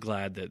 But I was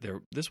glad that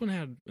this one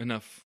had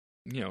enough,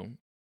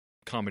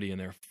 comedy in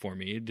there for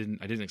me. I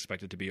didn't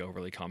expect it to be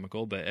overly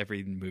comical, but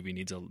every movie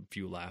needs a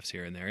few laughs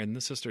here and there, and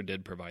the sister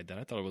did provide that.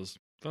 I thought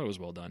it was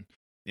well done.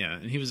 Yeah,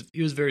 and he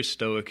was very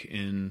stoic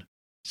in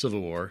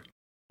Civil War,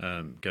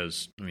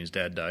 because his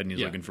dad died and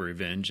he's looking for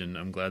revenge, and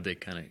I'm glad they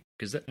kind of,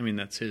 because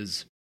that's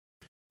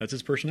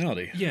his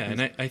personality. Yeah,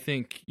 and I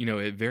think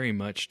it very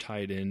much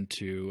tied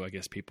into, I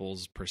guess,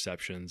 people's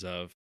perceptions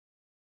of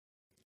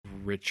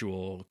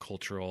ritual,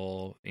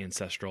 cultural,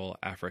 ancestral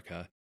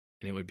Africa,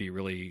 and it would be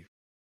really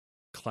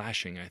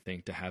clashing, I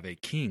think, to have a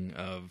king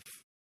of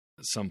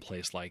some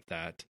place like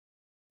that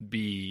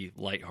be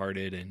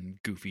lighthearted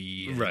and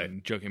goofy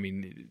and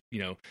joking.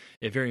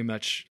 It very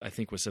much, I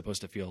think, was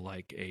supposed to feel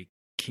like a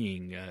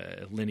king,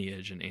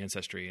 lineage and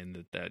ancestry,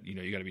 and that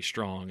you got to be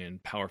strong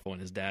and powerful,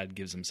 and his dad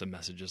gives him some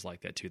messages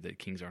like that too, that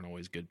kings aren't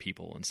always good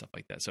people and stuff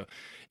like that. So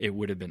it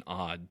would have been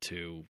odd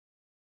to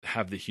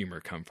have the humor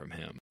come from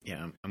him.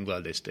 Yeah, I'm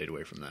glad they stayed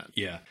away from that.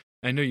 Yeah.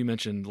 I know you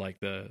mentioned like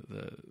the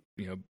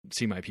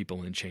see my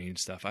people in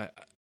chains stuff.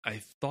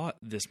 I thought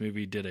this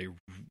movie did a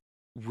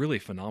really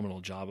phenomenal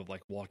job of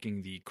like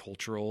walking the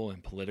cultural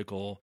and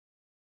political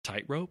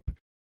tightrope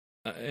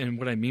And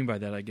what I mean by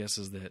that, I guess,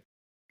 is that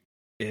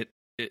it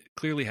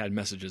clearly had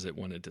messages it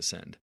wanted to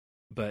send,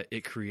 but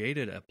it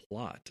created a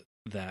plot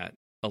that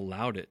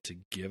allowed it to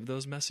give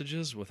those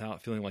messages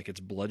without feeling like it's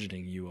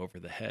bludgeoning you over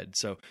the head.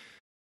 So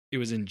it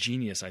was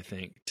ingenious, I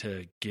think,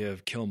 to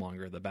give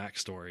Killmonger the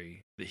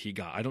backstory that he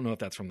got. I don't know if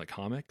that's from the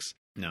comics.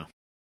 No.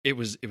 It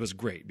was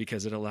great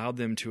because it allowed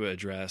them to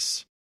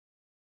address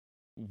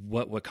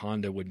what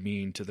Wakanda would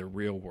mean to the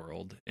real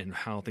world and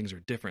how things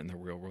are different in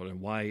the real world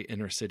and why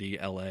inner city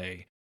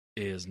LA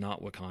is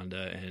not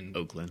Wakanda and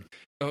Oakland.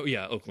 Oh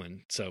yeah,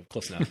 Oakland. So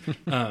close enough.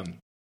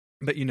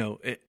 But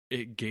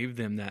it gave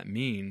them that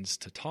means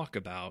to talk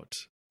about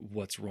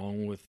what's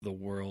wrong with the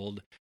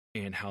world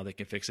and how they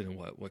can fix it and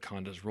what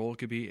Wakanda's role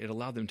could be. It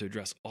allowed them to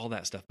address all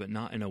that stuff, but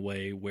not in a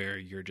way where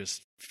you're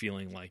just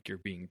feeling like you're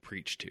being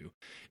preached to.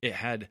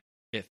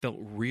 It felt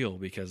real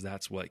because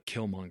that's what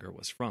Killmonger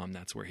was from.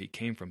 That's where he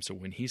came from. So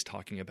when he's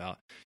talking about,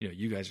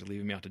 you guys are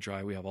leaving me out to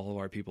dry. We have all of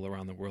our people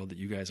around the world that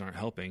you guys aren't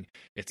helping.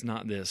 It's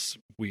not this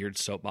weird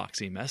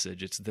soapboxy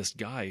message. It's this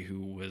guy who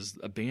was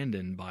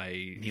abandoned by...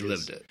 He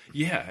lived it.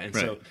 Yeah. And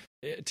right. So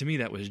to me,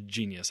 that was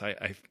genius.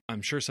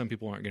 I'm sure some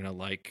people aren't going to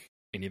like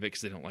any of it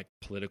because they don't like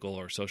political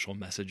or social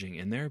messaging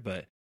in there.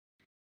 But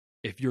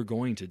if you're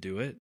going to do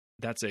it,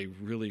 that's a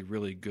really,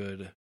 really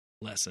good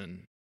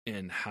lesson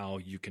in how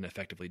you can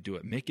effectively do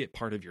it. Make it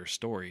part of your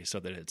story so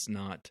that it's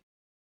not,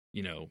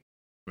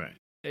 right.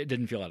 It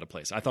didn't feel out of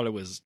place. I thought it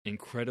was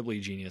incredibly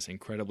genius,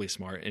 incredibly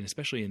smart, and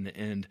especially in the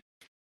end,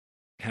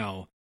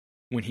 how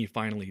when he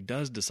finally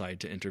does decide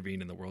to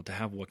intervene in the world, to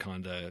have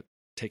Wakanda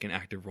take an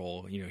active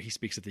role, he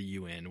speaks at the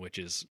UN, which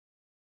is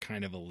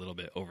kind of a little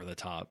bit over the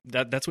top.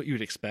 That's what you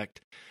would expect,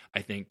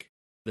 I think,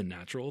 the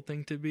natural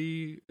thing to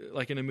be,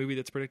 like in a movie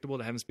that's predictable,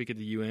 to have him speak at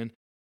the UN,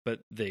 but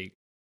they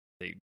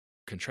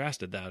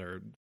contrasted that,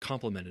 or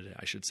complemented it,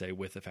 I should say,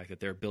 with the fact that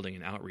they're building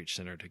an outreach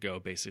center to go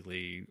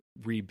basically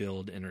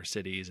rebuild inner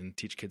cities and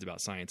teach kids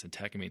about science and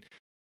tech. I mean,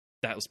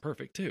 that was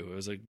perfect too. It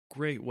was a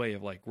great way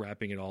of like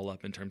wrapping it all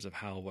up in terms of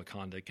how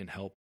Wakanda can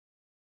help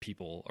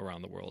people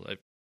around the world.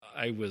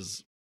 I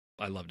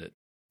loved it.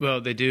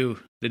 Well, they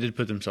did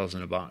put themselves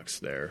in a box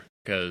there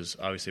because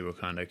obviously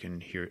Wakanda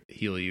can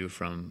heal you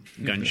from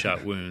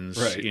gunshot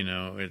wounds,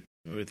 right.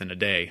 Within a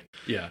day.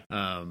 Yeah.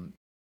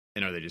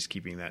 And are they just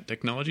keeping that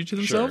technology to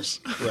themselves?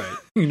 Sure. Right.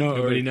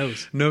 Nobody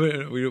knows.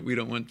 Nobody. We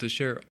don't want to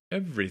share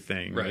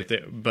everything, right?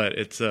 But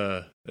it's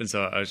and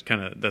so I was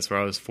that's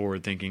where I was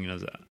forward thinking.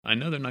 I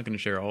know they're not going to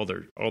share all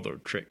their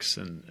tricks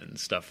and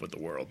stuff with the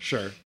world.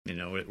 Sure.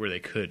 Where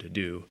they could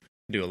do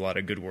a lot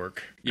of good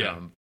work. Yeah.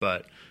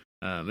 But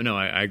no,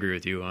 I agree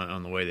with you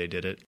on the way they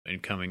did it,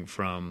 and coming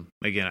from,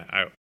 again,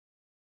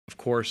 of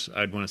course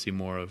I'd want to see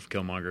more of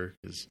Killmonger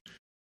because,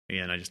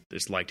 again, I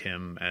just liked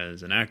him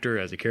as an actor,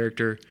 as a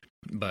character.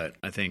 But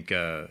I think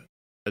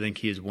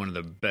he is one of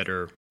the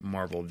better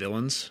Marvel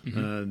villains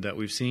that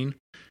we've seen.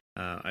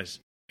 I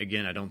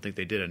don't think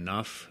they did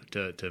enough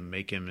to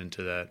make him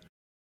into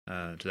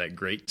that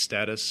great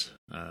status.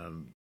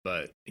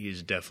 But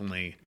he's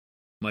definitely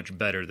much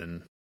better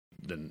than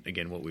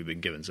again what we've been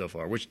given so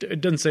far. Which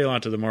it doesn't say a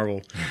lot to the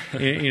Marvel.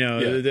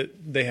 Yeah.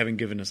 They haven't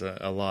given us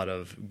a lot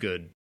of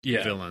good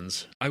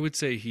villains. I would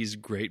say he's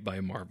great by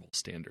Marvel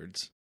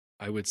standards.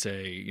 I would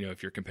say,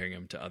 if you're comparing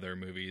him to other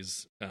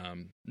movies,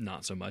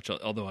 not so much.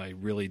 Although I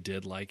really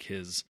did like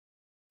his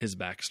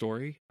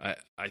backstory. I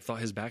thought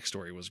his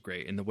backstory was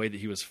great, and the way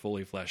that he was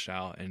fully fleshed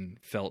out and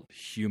felt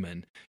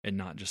human and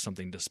not just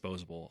something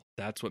disposable.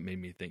 That's what made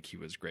me think he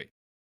was great.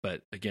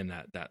 But again,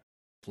 that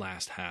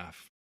last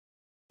half,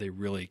 they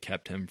really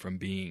kept him from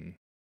being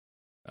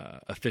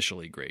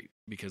officially great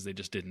because they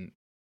just didn't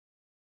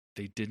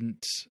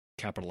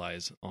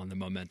capitalize on the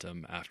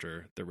momentum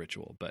after the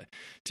ritual. But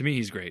to me,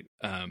 he's great.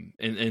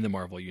 In the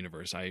Marvel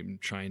universe, I'm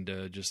trying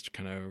to just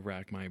kind of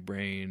rack my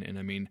brain. And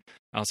I mean,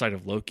 outside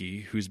of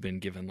Loki, who's been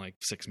given like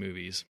 6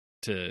 movies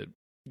to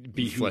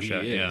be who he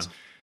is,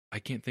 I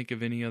can't think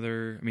of any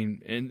other. I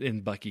mean,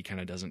 and Bucky kind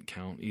of doesn't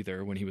count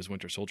either. When he was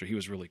Winter Soldier, he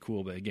was really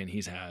cool. But again,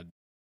 he's had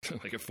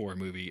like a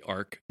 4-movie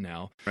arc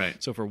now. Right.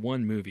 So for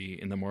one movie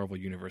in the Marvel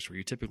universe where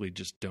you typically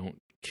just don't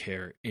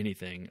care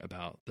anything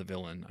about the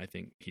villain, I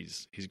think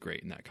he's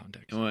great in that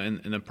context. Well, and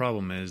the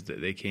problem is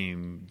that they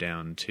came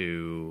down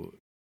to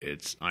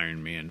it's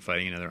Iron Man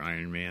fighting another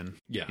Iron Man,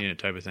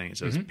 type of thing.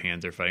 So it's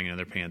Panther fighting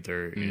another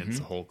Panther, and it's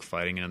the Hulk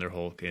fighting another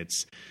Hulk.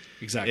 It's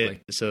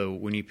exactly. So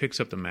when he picks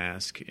up the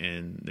mask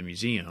in the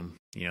museum,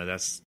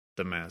 that's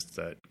the mask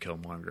that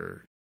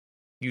Killmonger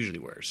usually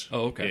wears.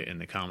 Oh, okay. In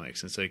the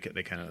comics, and so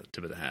they kind of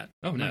tip of the hat.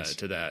 Oh, nice.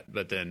 To that.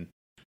 But then,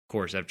 of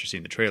course, after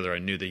seeing the trailer, I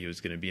knew that he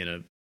was going to be in a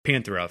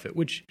Panther outfit,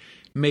 which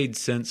made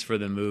sense for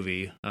the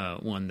movie.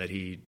 One, that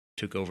he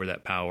took over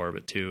that power,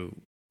 but 2,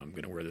 I'm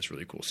going to wear this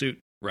really cool suit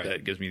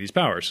that gives me these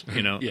powers,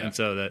 Yeah. And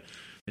so that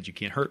you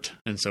can't hurt.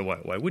 And so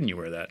why wouldn't you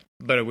wear that?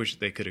 But I wish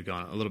they could have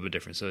gone a little bit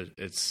different. So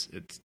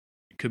it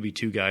could be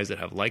 2 guys that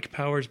have like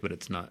powers, but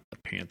it's not a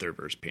Panther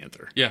versus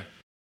Panther. Yeah.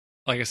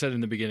 Like I said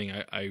in the beginning,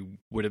 I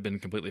would have been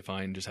completely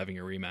fine just having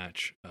a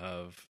rematch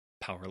of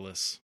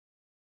powerless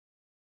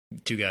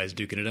 2 guys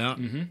duking it out.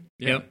 Mm-hmm.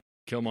 Yeah. Yep.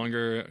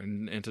 Killmonger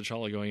and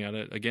T'Challa going at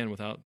it again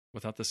without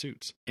the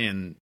suits.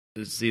 And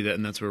see that,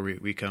 and that's where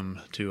we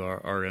come to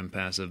our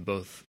impasse of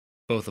both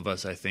of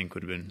us. I think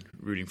would have been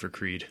rooting for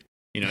Creed.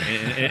 In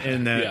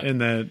that in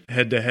that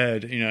head to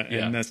head,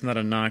 and that's not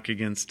a knock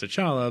against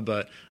T'Challa,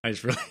 but I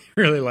just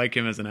really like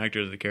him as an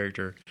actor, as a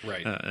character,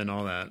 right, and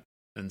all that.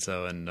 And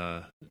so, and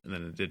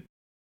then I did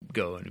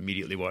go and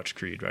immediately watch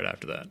Creed right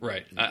after that.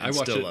 Right, I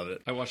watched still it. Love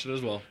it. I watched it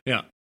as well.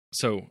 Yeah.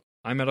 So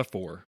I'm at a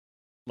 4.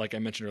 Like I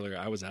mentioned earlier,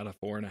 I was at a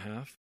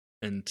 4.5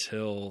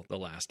 until the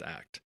last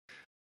act.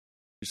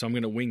 So I'm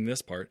going to wing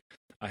this part.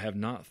 I have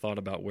not thought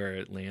about where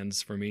it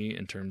lands for me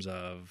in terms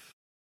of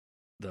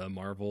the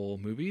Marvel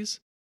movies.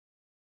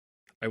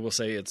 I will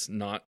say it's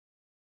not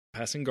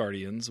passing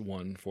Guardians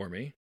 1 for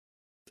me.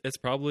 It's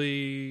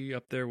probably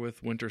up there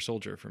with Winter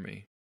Soldier for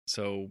me.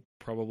 So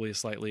probably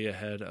slightly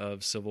ahead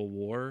of Civil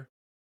War.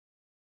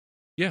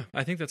 Yeah,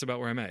 I think that's about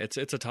where I'm at.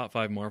 It's a top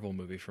 5 Marvel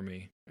movie for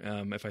me.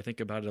 If I think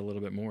about it a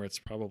little bit more, it's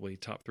probably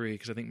top 3,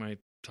 because I think my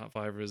top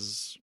 5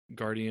 is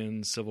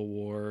Guardians, Civil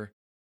War,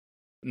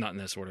 not in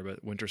this order,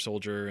 but Winter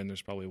Soldier, and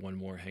there's probably one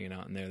more hanging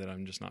out in there that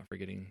I'm just not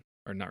forgetting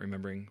or not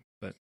remembering.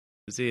 But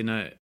see, and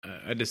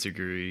I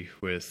disagree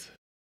with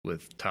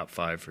top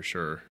 5 for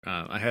sure.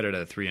 I had it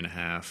at 3.5.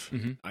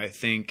 Mm-hmm. I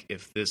think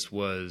if this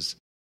was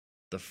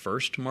the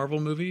first Marvel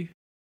movie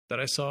that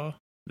I saw,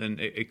 then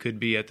it could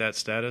be at that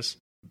status.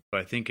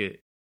 But I think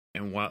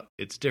and while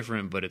it's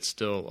different, but it's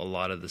still a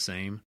lot of the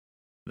same,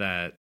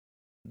 that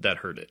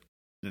hurt it.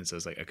 And it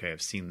says like, okay,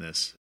 I've seen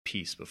this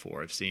piece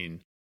before. I've seen,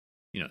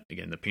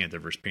 again, the Panther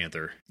versus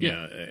Panther,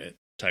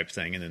 type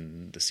thing. And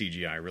then the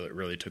CGI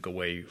really took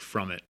away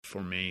from it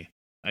for me.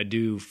 I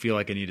do feel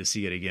like I need to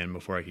see it again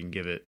before I can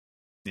give it,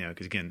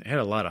 because again, it had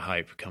a lot of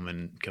hype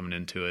coming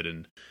into it.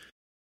 And,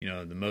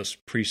 the most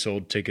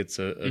pre-sold tickets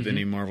of mm-hmm.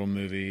 any Marvel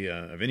movie,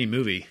 of any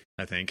movie,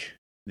 I think.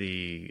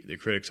 The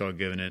critics all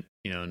giving it,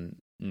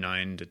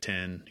 9 to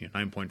 10,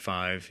 9.5,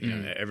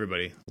 mm-hmm.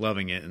 Everybody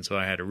loving it. And so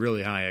I had a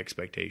really high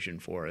expectation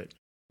for it.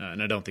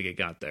 And I don't think it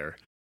got there.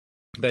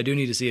 But I do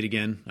need to see it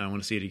again. I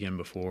want to see it again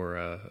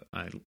before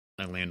I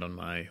land on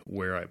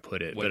where I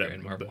put it.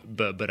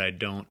 But I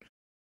don't.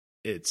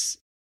 It's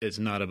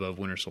not above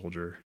Winter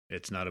Soldier.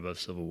 It's not above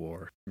Civil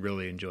War.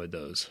 Really enjoyed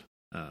those.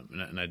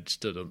 And I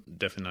still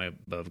definitely not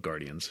above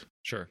Guardians.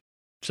 Sure.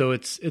 So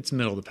it's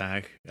middle of the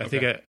pack. I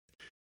think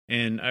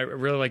I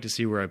really like to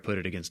see where I put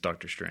it against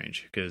Doctor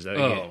Strange, because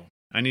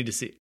I need to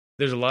see.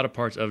 There's a lot of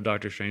parts of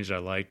Doctor Strange that I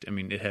liked. I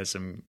mean, it has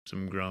some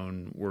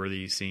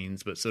groan-worthy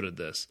scenes, but so did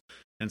this.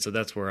 And so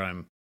that's where I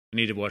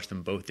need to watch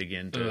them both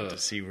again to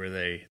see where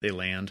they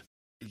land.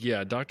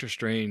 Yeah, Doctor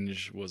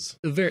Strange was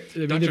they're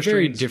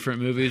very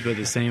different movies, but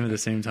the same at the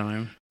same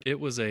time. It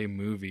was a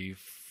movie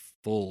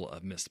full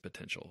of missed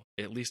potential.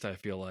 At least I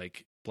feel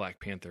like Black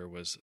Panther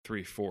was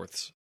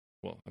 3/4.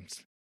 Well,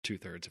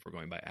 2/3 if we're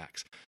going by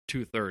acts.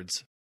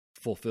 2/3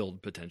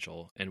 fulfilled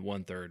potential and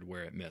 1/3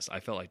 where it missed. I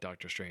felt like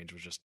Doctor Strange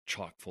was just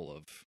chock full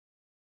of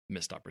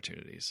missed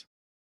opportunities.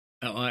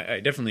 Oh, I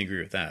definitely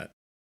agree with that.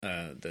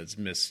 That's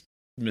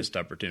missed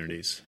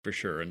opportunities for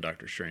sure in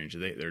Doctor Strange.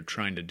 They're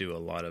trying to do a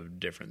lot of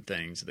different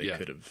things. They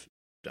could have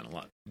done a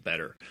lot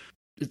better.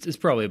 It's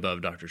probably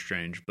above Doctor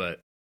Strange,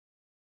 but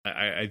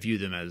I view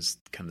them as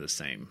kind of the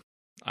same.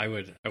 I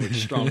would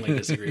strongly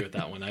disagree with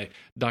that one.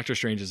 Doctor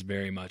Strange is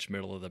very much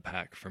middle of the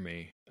pack for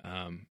me.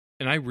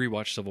 And I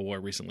rewatched Civil War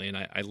recently, and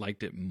I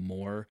liked it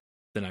more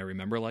than I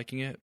remember liking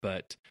it.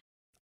 But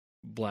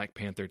Black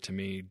Panther to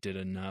me did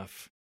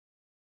enough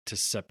to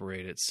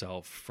separate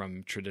itself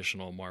from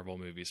traditional Marvel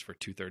movies for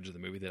 2/3 of the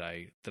movie that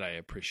I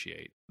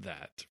appreciate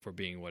that for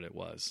being what it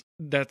was.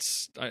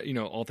 That's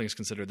all things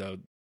considered, though,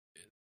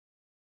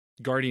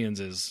 Guardians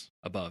is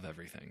above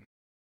everything,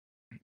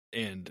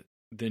 and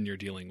then you're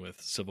dealing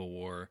with Civil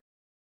War,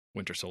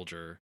 Winter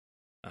Soldier,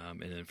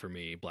 and then for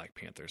me Black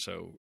Panther.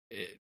 So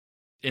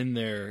in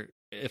there,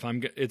 it's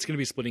going to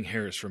be splitting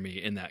hairs for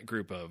me in that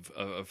group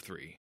of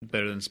 3.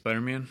 Better than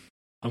Spider-Man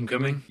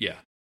Homecoming? Yeah.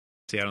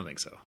 See, I don't think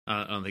so.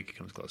 I don't think it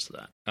comes close to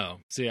that. Oh,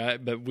 see,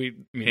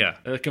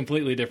 a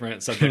completely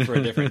different subject for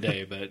a different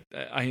day. But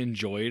I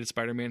enjoyed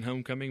Spider-Man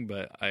Homecoming.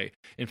 But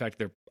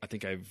they're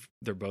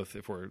both,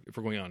 if we're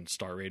going on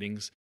star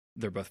ratings,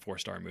 they're both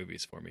 4-star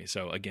movies for me.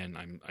 So again,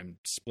 I'm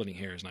splitting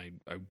hairs, and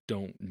I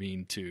wouldn't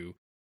mean to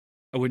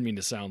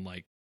sound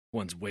like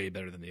one's way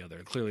better than the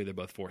other. Clearly, they're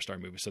both 4-star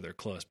movies, so they're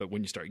close. But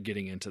when you start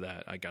getting into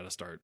that, I got to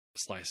start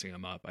slicing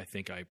them up. I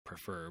think I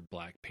prefer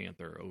Black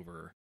Panther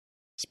over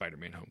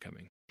Spider-Man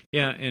Homecoming.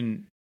 Yeah,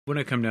 and when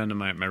I come down to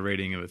my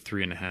rating of a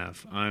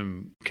 3.5,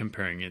 I'm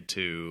comparing it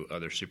to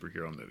other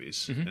superhero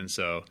movies. Mm-hmm. And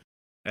so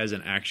as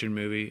an action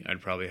movie,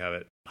 I'd probably have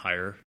it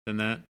higher than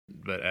that.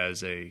 But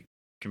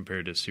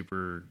compared to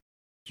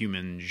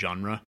superhuman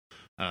genre,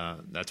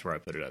 that's where I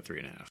put it at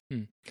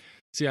 3.5.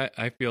 See,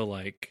 I feel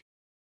like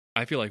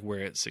where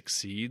it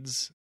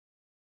succeeds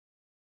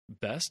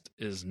best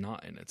is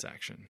not in its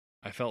action.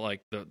 I felt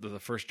like the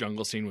first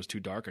jungle scene was too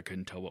dark. I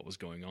couldn't tell what was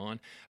going on.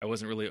 I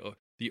wasn't really...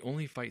 The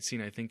only fight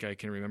scene I think I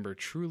can remember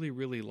truly,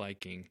 really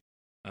liking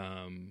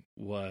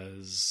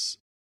was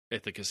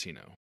at the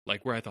casino.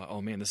 like where I thought,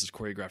 oh man, this is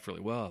choreographed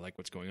really well. I like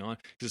what's going on.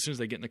 Because as soon as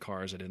they get in the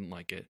cars, I didn't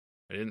like it.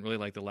 I didn't really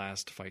like the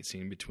last fight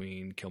scene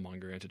between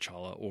Killmonger and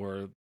T'Challa,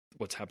 or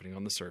what's happening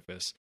on the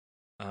surface.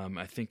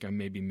 I think I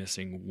may be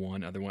missing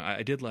one other one.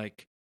 I did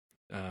like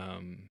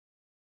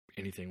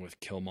anything with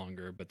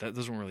Killmonger, but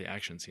those weren't really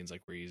action scenes,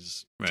 like where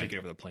he's taking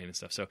over the plane and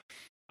stuff. So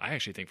I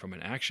actually think from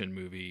an action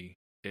movie,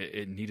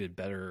 it needed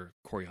better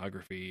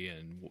choreography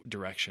and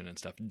direction and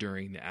stuff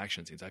during the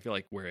action scenes. I feel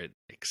like where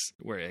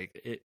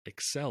it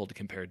excelled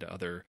compared to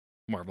other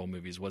Marvel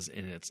movies was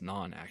in its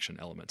non-action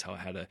elements, how it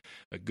had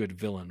a good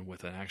villain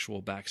with an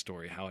actual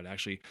backstory, how it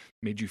actually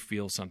made you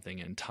feel something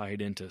and tied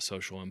into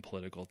social and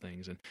political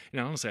things. And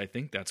honestly, I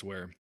think that's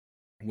where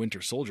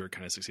Winter Soldier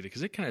kind of succeeded,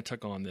 because it kind of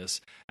took on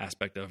this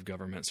aspect of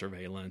government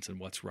surveillance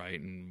and what's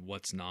right and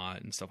what's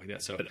not and stuff like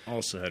that. So, but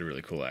also had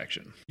really cool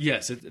action.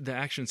 Yes, the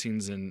action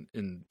scenes in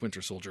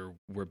Winter Soldier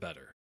were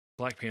better.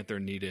 Black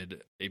Panther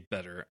needed a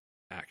better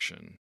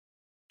action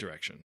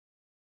direction.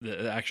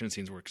 The action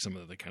scenes were some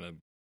of the kind of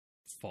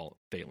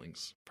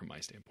failings from my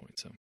standpoint.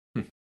 So,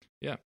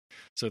 yeah.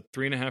 So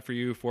 3.5 for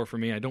you, 4 for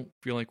me. I don't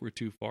feel like we're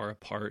too far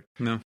apart.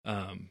 No.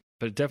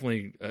 But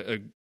definitely a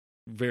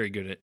very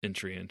good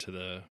entry into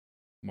the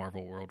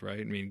Marvel world, right?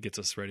 I mean, it gets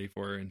us ready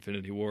for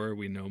Infinity War.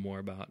 We know more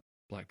about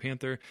Black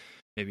Panther.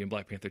 Maybe in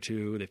Black Panther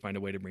 2, they find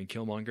a way to bring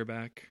Killmonger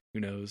back. Who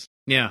knows?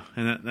 Yeah,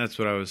 and that's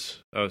what I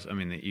was. I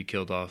mean, that you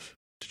killed off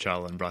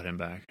T'Challa and brought him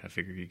back. I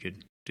figured you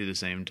could do the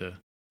same to.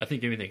 I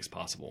think anything's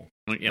possible.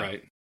 Yeah.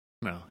 Right.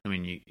 Well, I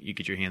mean, you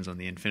get your hands on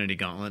the Infinity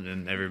Gauntlet,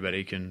 and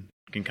everybody can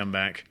come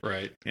back.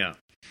 Right. Yeah.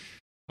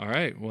 All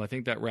right. Well, I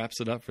think that wraps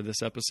it up for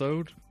this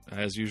episode.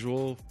 As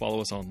usual,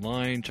 follow us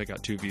online, check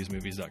out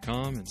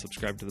twoviewsmovies.com, and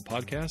subscribe to the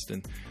podcast,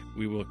 and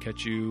we will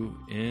catch you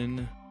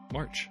in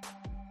March.